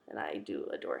phenomenal, and I do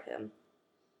adore him.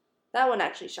 That one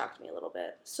actually shocked me a little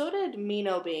bit. So did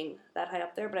Mino being that high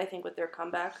up there, but I think with their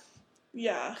comeback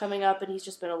coming up, and he's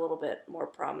just been a little bit more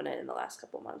prominent in the last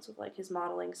couple months with, like, his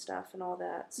modeling stuff and all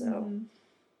that, so... Mm-hmm.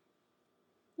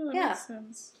 Well, that makes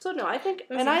sense. So, no, I think...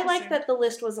 And I like that the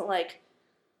list wasn't, like...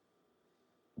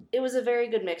 It was a very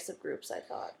good mix of groups, I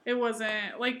thought. It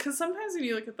wasn't... Like, because sometimes when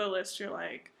you look at the list, you're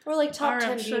like... Or, like, top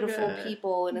 10 beautiful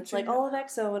people, and it's, like, all of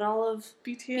EXO and all of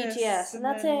BTS and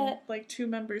that's it. Like, 2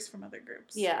 members from other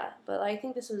groups. Yeah, but I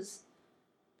think this was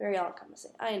very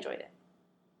all-encompassing. I enjoyed it.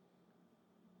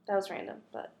 That was random,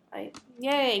 but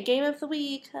Yay! Game of the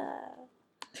week!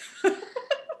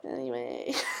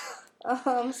 Anyway.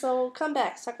 So,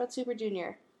 comebacks. Talk about Super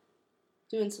Junior.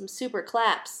 Doing some super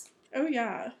claps. Oh,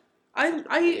 yeah.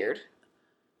 Weird.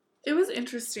 It was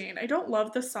interesting. I don't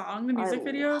love the song. The music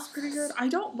video is pretty good. I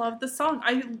don't love the song.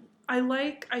 I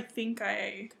think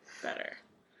I better.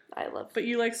 I love... But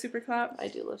you like Super Clap? I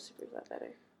do love Super Clap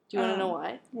better. Do you want to know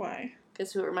why? Why?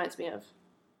 Guess who it reminds me of?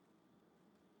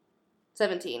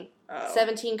 17. Oh.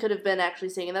 17 could have been actually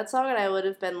singing that song, and I would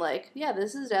have been like, yeah,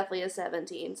 this is definitely a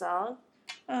 17 song.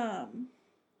 And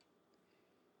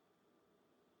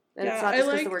it's not just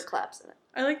because the word claps in it.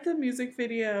 I like the music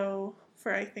video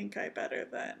for I Think I better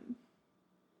than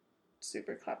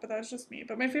Super Clap, but that was just me.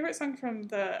 But my favorite song from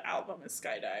the album is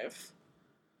Skydive.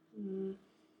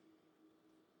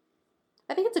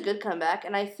 I think it's a good comeback,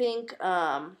 and I think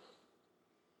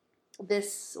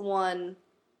this one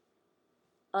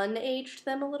unaged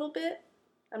them a little bit.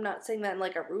 I'm not saying that in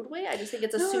like a rude way. I just think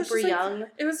it's a super young,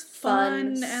 it was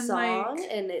fun and song,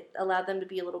 and it allowed them to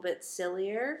be a little bit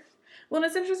sillier. Well, and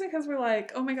it's interesting because we're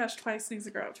like, oh my gosh, Twice needs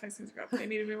to grow up. They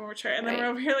need to be more mature. And then we're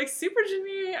over here like Super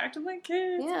Junior acting like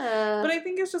kids. Yeah. But I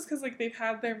think it's just because like they've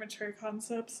had their mature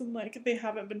concepts and like they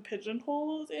haven't been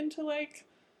pigeonholed into like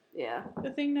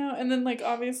the thing now. And then like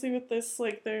obviously with this,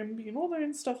 like they're being older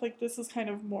and stuff, like this is kind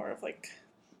of more of like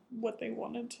what they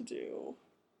wanted to do.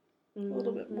 A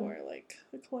little bit more like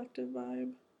a collective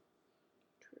vibe.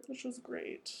 True. Which was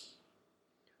great.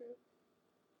 True.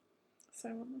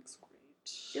 Silent looks great.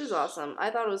 It was awesome. I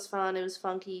thought it was fun. It was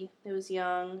funky. It was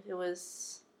young. It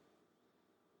was...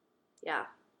 Yeah.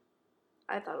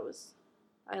 I thought it was...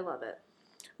 I love it.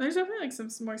 There's definitely like some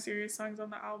more serious songs on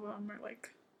the album or like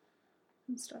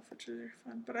and stuff, which are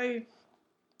fun. But I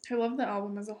love the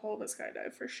album as a whole, but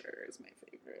Skydive for sure is my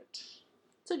favorite.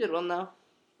 It's a good one though.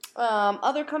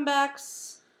 Other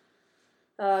comebacks,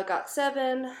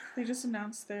 GOT7. They just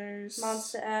announced theirs.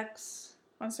 Monsta X.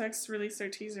 Monsta X released their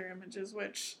teaser images,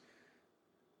 which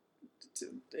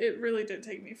it really did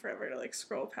take me forever to like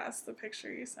scroll past the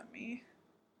picture you sent me.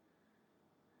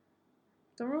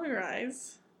 Don't roll your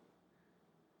eyes.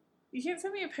 You can't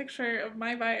send me a picture of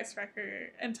my bias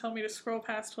record and tell me to scroll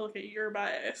past to look at your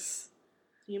bias.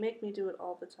 You make me do it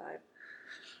all the time.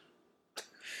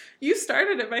 You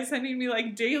started it by sending me,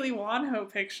 like, daily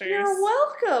Wonho pictures. You're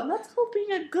welcome. That's called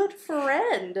being a good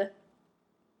friend.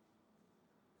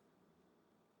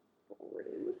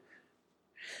 Rude.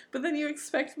 But then you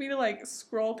expect me to, like,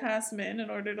 scroll past Min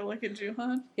in order to look at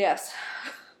Jooheon? Yes.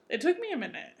 It took me a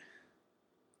minute.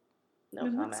 No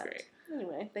Min comment. Looks great.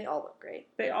 Anyway, they all look great.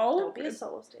 They all look good. Don't be a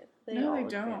solo stand. They all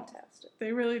look fantastic.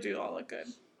 They really do all look good.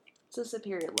 It's a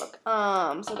superior look.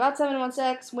 So GOT7 and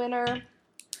Monsta X, winner.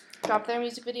 Dropped their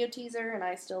music video teaser, and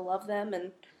I still love them,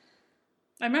 and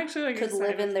I'm actually like could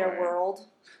live in their world.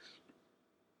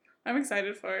 I'm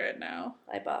excited for it now.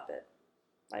 I bop it.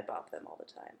 I bop them all the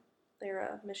time.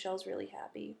 They're Michelle's really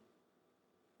happy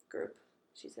group.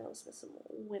 She's gonna listen to some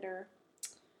Winner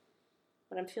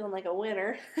when I'm feeling like a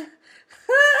winner.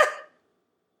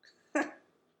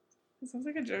 It sounds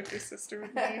like a joke your sister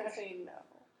would make. I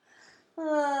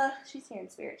know. She's here in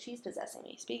spirit. She's possessing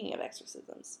me. Speaking of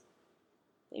exorcisms.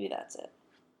 Maybe that's it.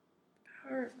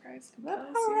 Power of Christ compels you.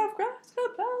 The power of Christ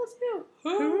compels you.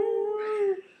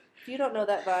 If you don't know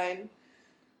that Vine,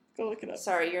 go look it up.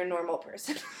 Sorry, you're a normal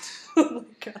person. Oh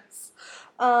my gosh.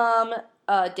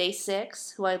 Day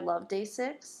 6, who I love Day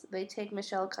 6. They take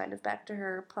Michelle kind of back to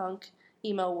her punk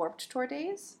emo Warped Tour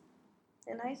days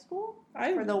in high school.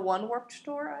 For the one Warped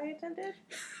Tour I attended.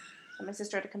 And my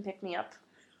sister had to come pick me up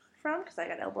from because I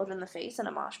got elbowed in the face in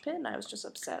a mosh pit and I was just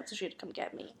upset, so she had to come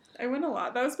get me. I went a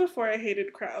lot. That was before I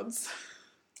hated crowds.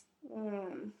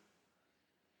 But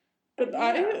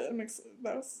yeah.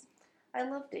 I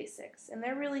love Day 6 and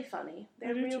they're really funny.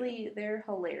 They're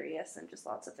hilarious and just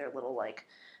lots of their little like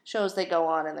shows they go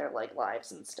on and their like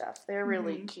lives and stuff. They're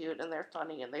really cute and they're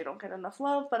funny and they don't get enough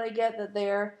love, but I get that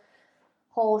their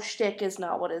whole shtick is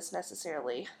not what is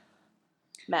necessarily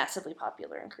massively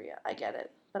popular in Korea. I get it.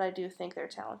 But I do think they're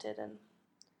talented and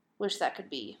wish that could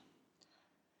be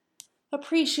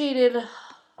appreciated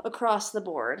across the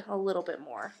board a little bit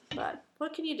more. But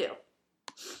what can you do?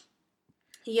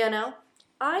 You know?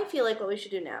 I feel like what we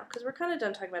should do now, because we're kind of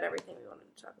done talking about everything we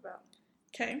wanted to talk about.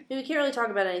 Okay. We can't really talk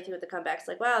about anything with the comebacks.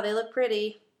 Like, wow, they look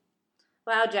pretty.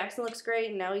 Wow, Jackson looks great,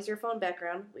 and now he's your phone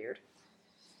background. Weird.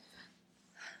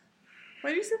 Why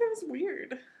do you say that was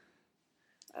weird?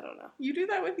 I don't know. You do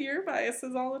that with your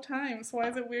biases all the time, so why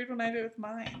is it weird when I do it with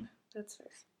mine? That's fair.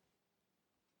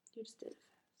 You just did it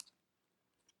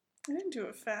fast. I didn't do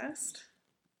it fast.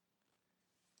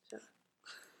 Yeah.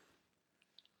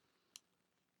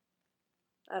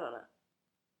 I don't know.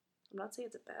 I'm not saying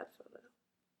it's a bad photo.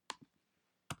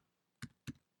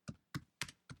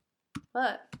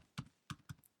 But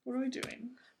what are we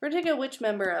doing? We're going to take a which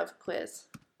member of quiz.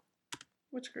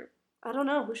 Which group? I don't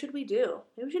know. Who should we do?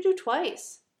 Maybe we should do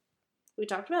Twice. We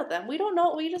talked about them. We don't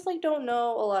know. We just, like, don't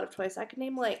know a lot of Twice. I could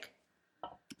name, like,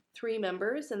 3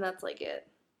 members, and that's, like, it.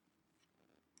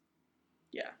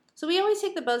 Yeah. So we always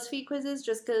take the BuzzFeed quizzes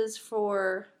just because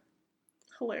for...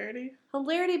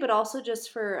 Hilarity, but also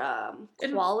just for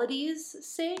quality's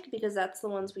sake, because that's the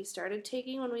ones we started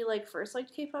taking when we, like, first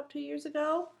liked K-pop 2 years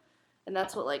ago. And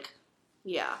that's what, like,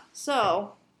 yeah.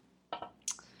 So,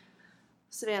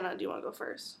 Savannah, do you want to go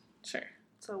first? Sure.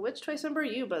 So, which choice number are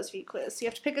you, BuzzFeed quiz? So you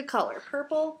have to pick a color.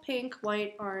 Purple, pink,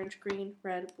 white, orange, green,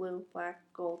 red, blue, black,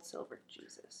 gold, silver.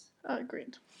 Jesus.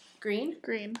 Green. Green?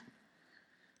 Green.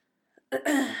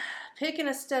 Pick an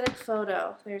aesthetic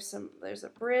photo. There's a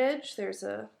bridge, there's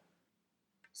a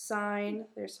sign,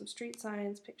 there's some street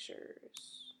signs,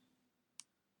 pictures,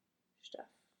 stuff.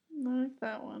 I like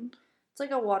that one. It's like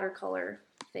a watercolor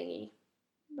thingy.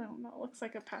 I don't know. It looks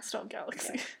like a pastel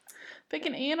galaxy. Yeah. Pick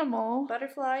an animal.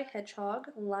 Butterfly,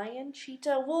 hedgehog, lion,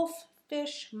 cheetah, wolf,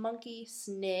 fish, monkey,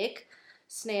 snake,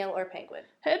 snail, or penguin.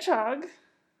 Hedgehog.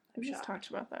 We just talked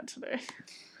about that today.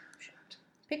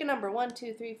 Pick a number. 1,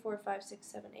 2, 3, 4, 5, 6,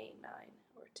 7, 8, 9,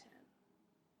 or 10.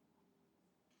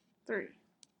 3.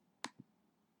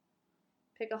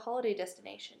 Pick a holiday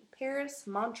destination. Paris,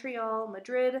 Montreal,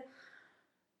 Madrid,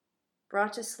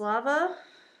 Bratislava,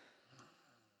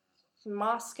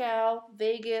 Moscow,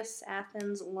 Vegas,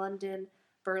 Athens, London,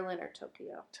 Berlin, or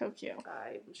Tokyo. Tokyo.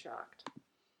 I'm shocked.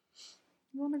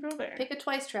 You want to go there? Pick a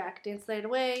twice track. Dance the Night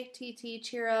Away, TT,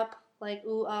 Cheer Up, like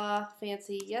Ooh Ah,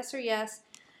 Fancy, Yes or Yes,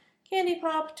 Candy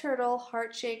Pop, Turtle,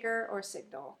 Heart Shaker, or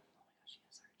Signal. Oh my gosh,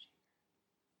 yes, Heart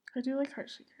Shaker. I do like Heart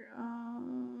Shaker.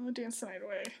 Dance the Night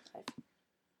Away. Okay.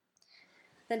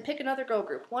 Then pick another girl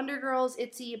group. Wonder Girls,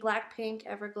 ITZY, Blackpink,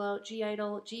 Everglow,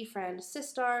 G-Idol, G-Friend,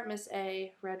 Sistar, Miss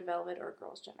A, Red Velvet, or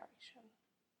Girls' Generation.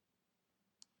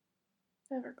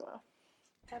 Everglow.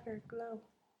 Everglow.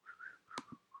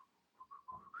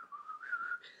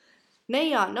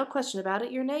 Nayeon, no question about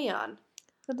it, you're Nayeon.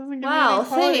 That doesn't give me any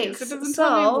points. It doesn't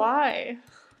tell me why.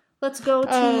 Let's go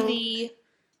to the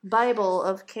Bible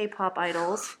of K-pop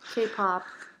idols. K-pop.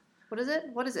 What is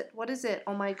it?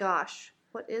 Oh my gosh.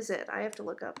 What is it? I have to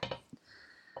look up.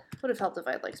 Would have helped if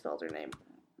I'd spelled her name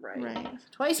right.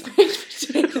 Twice baked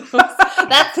potatoes.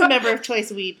 That's the member of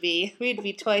choice we'd be. We'd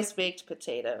be twice baked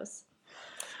potatoes.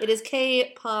 It is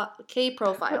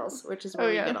K-Profiles, which is where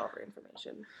we get all of our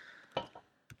information.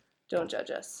 Don't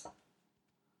judge us.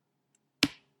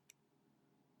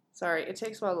 Sorry, it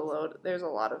takes a while to load. There's a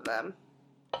lot of them.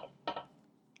 I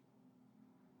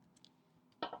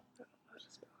don't know how to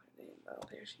spell her name. Oh,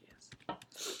 there she is.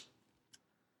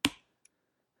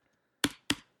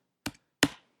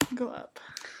 Go up.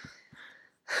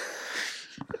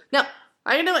 No,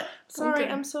 I can do it. Sorry,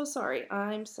 okay. I'm so sorry.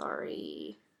 I'm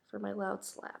sorry for my loud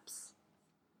slaps.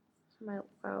 For my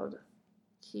loud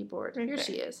keyboard. Here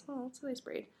she is. Oh, that's a nice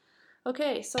braid.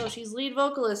 Okay, so she's lead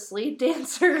vocalist, lead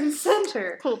dancer, and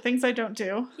center. Cool, things I don't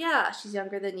do. Yeah, she's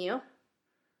younger than you.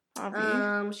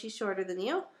 Obvi. She's shorter than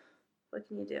you. What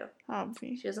can you do?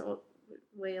 Obvi. She doesn't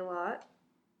weigh a lot.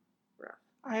 Rough.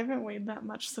 I haven't weighed that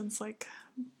much since, the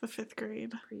 5th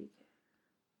grade. Pre-K.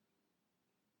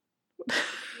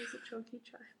 He's a chunky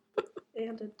child.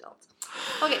 And adult.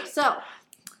 Okay, so.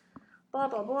 Blah,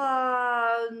 blah,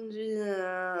 blah.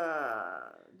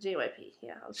 JYP,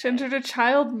 yeah. Okay. She entered a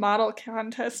child model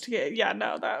contest. Yeah,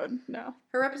 no, no.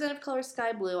 Her representative color is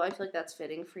sky blue. I feel like that's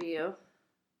fitting for you.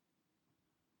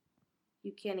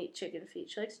 You can't eat chicken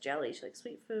feet. She likes jelly. She likes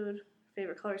sweet food. Her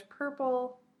favorite color is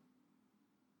purple.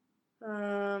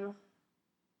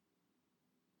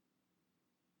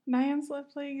 Nayeon's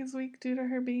left leg is weak due to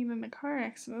her being in a car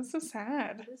accident. This is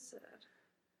sad. That is sad.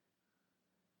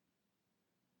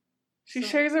 She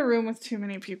shares a room with too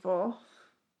many people.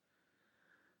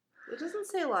 It doesn't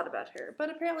say a lot about her, but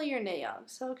apparently you're Nayeon,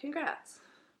 so congrats.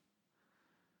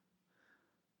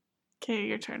 Okay,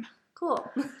 your turn. Cool.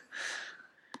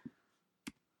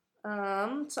 So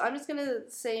I'm just going to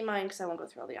say mine because I won't go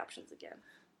through all the options again.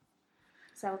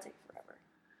 So that'll take forever.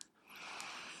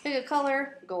 Pick a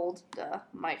color. Gold. Duh.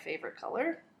 My favorite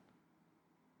color.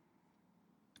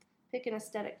 Pick an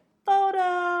aesthetic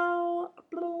photo.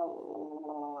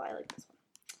 I like this one.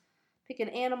 Pick an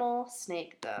animal.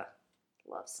 Snake. Duh.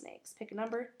 Love snakes. Pick a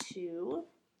number. 2.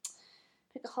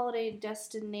 Pick a holiday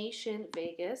destination.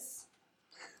 Vegas.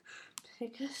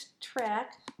 Pick a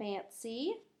track.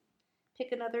 Fancy.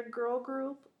 Pick another girl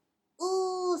group.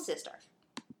 Ooh, Sistar.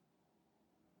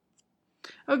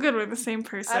 Oh, good. We're the same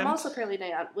person. I'm also apparently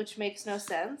Nayeon, which makes no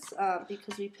sense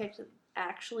because we picked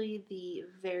actually the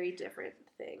very different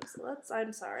things.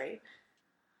 I'm sorry.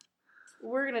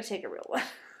 We're going to take a real one.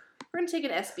 We're going to take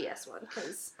an SBS one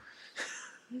because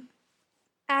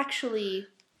actually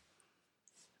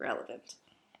relevant.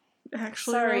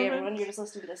 Actually Sorry, relevant. everyone. You're just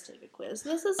listening to this take a quiz.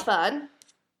 This is fun.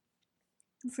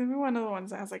 It's gonna be one of the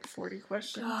ones that has like 40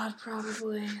 questions. God,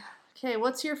 probably. Okay,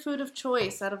 what's your food of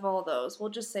choice out of all those? We'll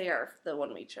just say the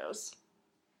one we chose.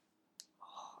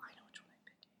 Oh, I know which one I'm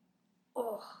picking.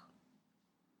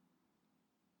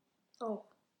 Oh.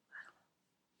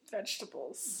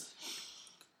 Vegetables.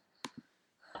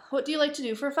 What do you like to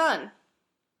do for fun?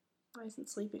 Why isn't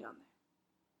sleeping on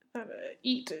there?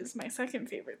 Eat is my second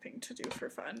favorite thing to do for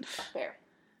fun. Fair.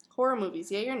 Horror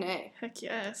movies, yay or nay? Heck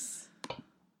yes.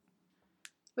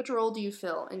 Which role do you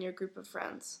fill in your group of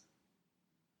friends?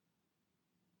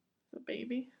 The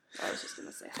baby. I was just going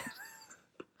to say that.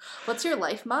 What's your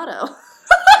life motto?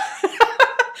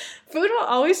 Food will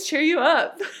always cheer you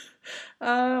up.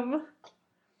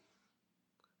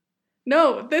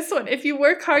 No, this one. If you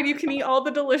work hard, you can eat all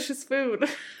the delicious food.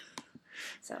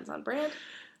 Sounds on brand.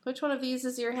 Which one of these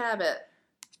is your habit?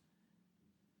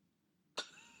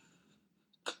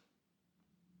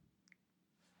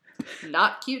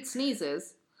 Not cute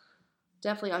sneezes.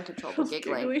 Definitely uncontrollable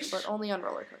giggling, but only on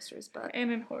roller coasters. But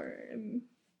and in horror.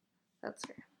 That's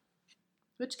fair.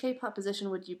 Which K-pop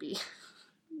position would you be?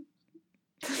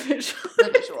 The visual. The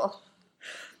visual.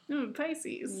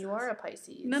 Pisces. You are a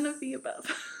Pisces. None of the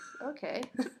above. Okay.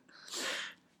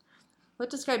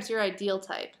 What describes your ideal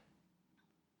type?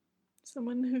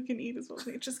 Someone who can eat as well as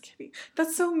me. Just kidding.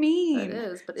 That's so mean. It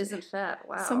is, but isn't fat.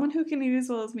 Wow. Someone who can eat as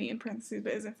well as me, in parentheses,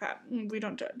 but isn't fat. We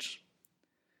don't judge.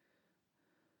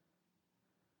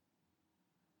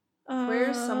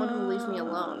 Where's someone who will leave me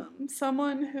alone?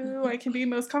 Someone who I can be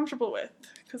most comfortable with.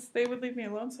 Because they would leave me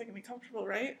alone so I can be comfortable,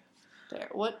 right? There.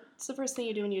 What's the first thing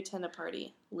you do when you attend a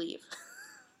party? Leave.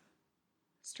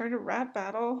 Start a rap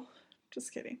battle.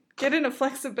 Just kidding. Get in a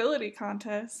flexibility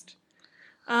contest.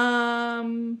 Hit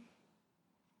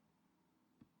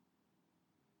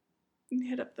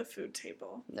up the food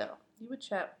table. No. You would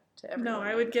chat to everyone. No,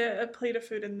 I would get a plate of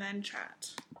food and then chat.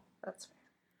 That's fair.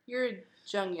 You're a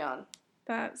Jungyeon.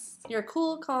 That's... You're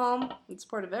cool, calm, in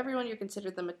support of everyone. You're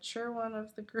considered the mature one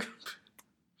of the group.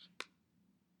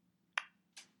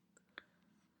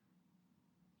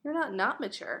 You're not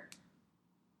mature.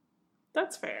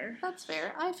 That's fair. That's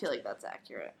fair. I feel like that's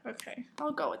accurate. Okay.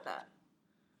 I'll go with that.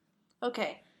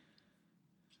 Okay.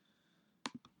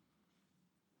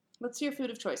 What's your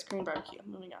food of choice? Korean barbecue.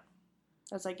 Moving on.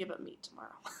 As I give up meat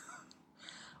tomorrow.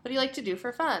 What do you like to do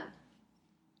for fun?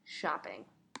 Shopping.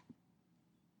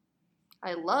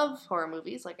 I love horror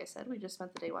movies. Like I said, we just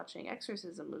spent the day watching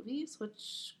exorcism movies.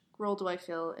 Which role do I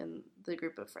fill in the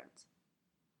group of friends?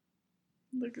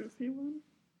 The goofy one?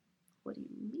 What do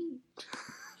you mean?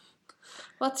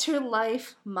 What's your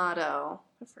life motto?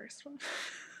 The first one.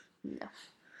 No.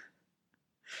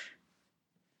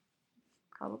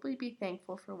 Probably be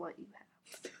thankful for what you have.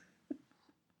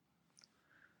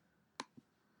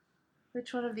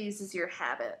 Which one of these is your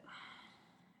habit?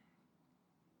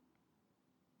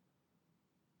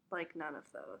 Like none of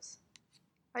those.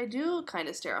 I do kind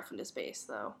of stare off into space,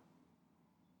 though.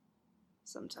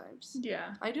 Sometimes.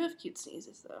 Yeah. I do have cute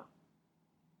sneezes, though.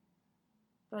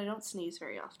 But I don't sneeze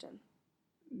very often.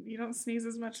 You don't sneeze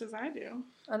as much as I do.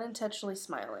 Unintentionally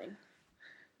smiling.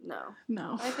 No.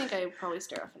 No. I think I would probably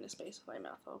stare off into space with my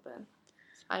mouth open.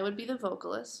 I would be the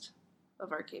vocalist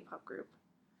of our K-pop group.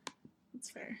 That's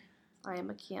fair. I am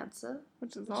a Cancer.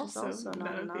 Which is also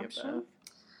not an option.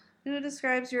 Who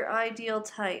describes your ideal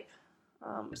type?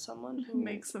 Someone who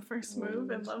makes the first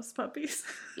move and loves puppies.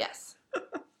 Yes.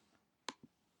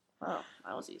 Oh,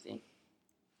 that was easy.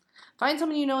 Find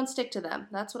someone you know and stick to them.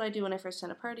 That's what I do when I first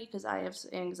attend a party because I have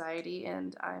anxiety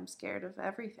and I'm scared of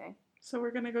everything. So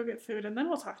we're going to go get food and then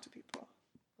we'll talk to people.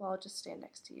 Well, I'll just stand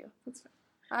next to you. That's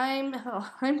fine.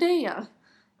 I'm Daeyoung.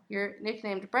 You're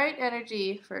nicknamed Bright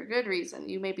Energy for a good reason.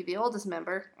 You may be the oldest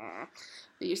member,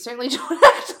 but you certainly don't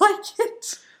act like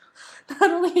it.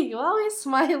 Not only are you always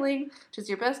smiling, which is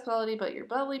your best quality, but your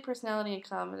bubbly personality and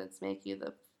confidence make you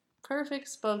the perfect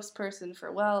spokesperson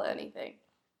for, well, anything.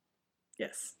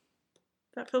 Yes.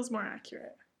 That feels more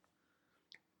accurate.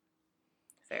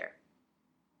 Fair.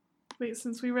 Wait,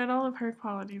 since we read all of her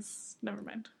qualities, never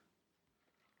mind.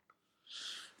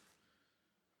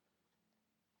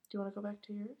 Do you want to go back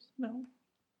to yours? No.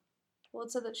 Well,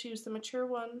 it said that she was the mature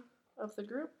one of the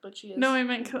group, but she is... No, I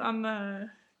meant on the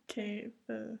K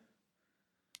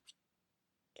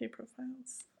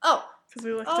profiles. Oh! Because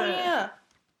we looked at... Oh, yeah!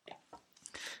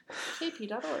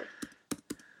 kp.org.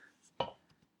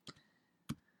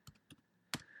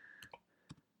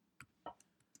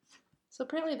 So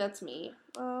apparently that's me,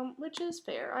 which is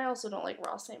fair. I also don't like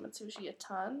raw salmon sushi a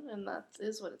ton, and that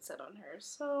is what it said on hers,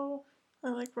 so... I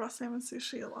like raw salmon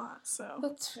sushi a lot, so...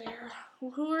 That's fair.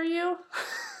 Well, who are you?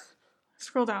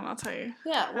 Scroll down, I'll tell you.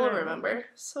 Yeah, we'll remember.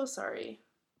 So sorry.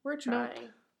 We're trying.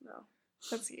 Nope. No.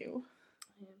 That's you.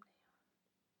 I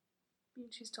am.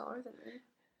 She's taller than me.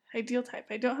 Ideal type.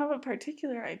 I don't have a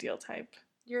particular ideal type.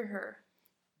 You're her.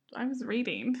 I was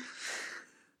reading.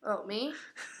 Oh, me?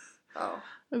 Oh.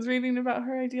 I was reading about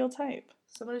her ideal type.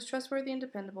 Someone who's trustworthy and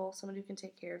dependable. Someone who can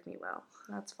take care of me well.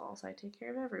 That's false. I take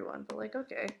care of everyone. But, like,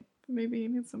 okay. Maybe you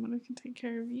need someone who can take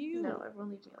care of you. No, everyone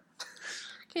leave me alone.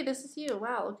 Okay, this is you.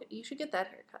 Wow, look, you should get that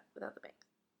haircut without the bangs.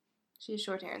 She has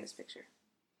short hair in this picture.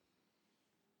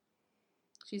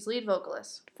 She's lead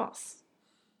vocalist. False.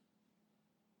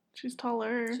 She's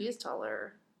taller. She is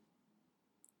taller.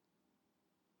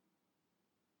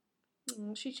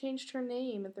 She changed her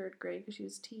name in 3rd grade because she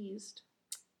was teased.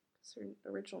 Because her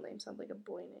original name sounded like a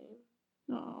boy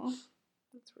name. Aw.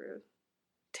 That's rude.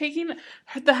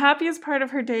 The happiest part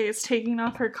of her day is taking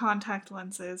off her contact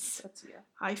lenses. That's you.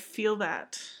 I feel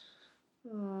that.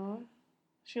 Aww.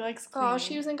 She likes cleaning. Oh,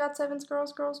 she was in GOT7's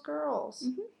Girls, Girls, Girls.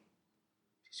 Mm-hmm.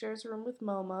 She shares a room with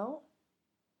Momo.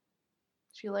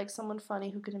 She likes someone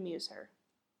funny who can amuse her.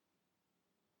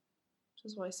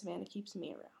 Which is why Savannah keeps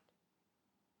me around.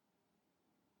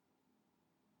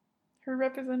 Her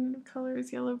representative color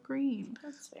is yellow-green.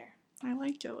 That's fair. I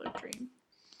like yellow-green.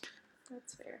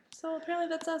 That's fair. So apparently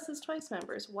that's us as Twice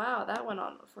members. Wow, that went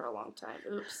on for a long time.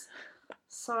 Oops.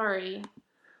 Sorry.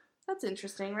 That's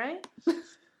interesting, right?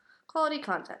 Quality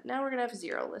content. Now we're going to have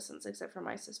 0 listens, except for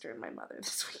my sister and my mother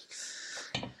this week.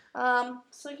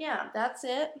 So yeah, that's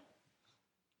it.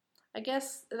 I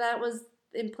guess that was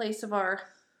in place of our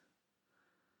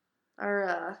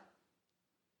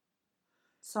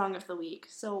song of the week.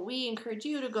 So we encourage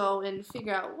you to go and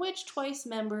figure out which Twice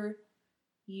member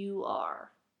you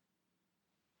are.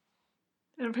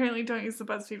 And apparently don't use the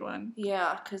BuzzFeed one.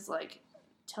 Yeah, because, like,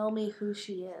 tell me who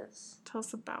she is. Tell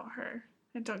us about her.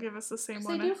 And don't give us the same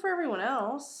one. They do for everyone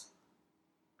else.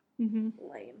 Mm-hmm.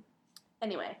 Lame.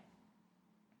 Anyway.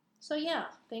 So, yeah.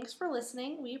 Thanks for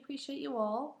listening. We appreciate you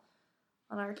all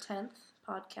on our 10th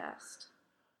podcast.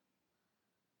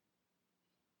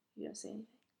 You gonna say anything?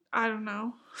 I don't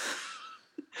know.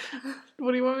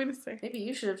 What do you want me to say? Maybe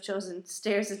you should have chosen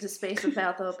Stares into Space with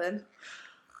Mouth Open.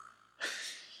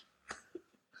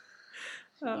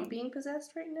 You being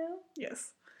possessed right now?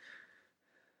 Yes.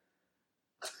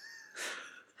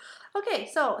 Okay,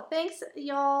 so thanks,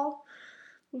 y'all.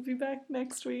 We'll be back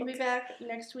next week.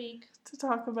 To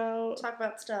talk about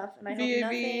stuff. And I hope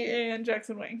nothing... and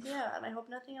Jackson Wang. Yeah, and I hope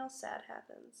nothing else sad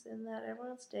happens. And that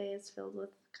everyone's day is filled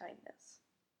with kindness.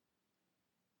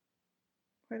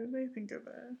 Why did I think of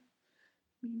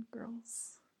Mean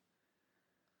Girls?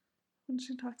 When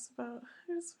she talks about,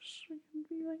 I just wish we could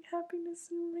be like happiness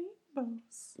and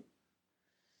rainbows.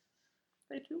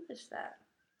 I do wish that.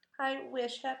 I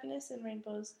wish happiness and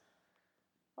rainbows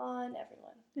on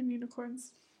everyone. And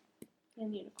unicorns.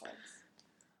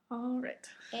 All right.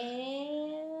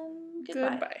 And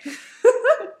goodbye.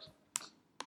 Goodbye.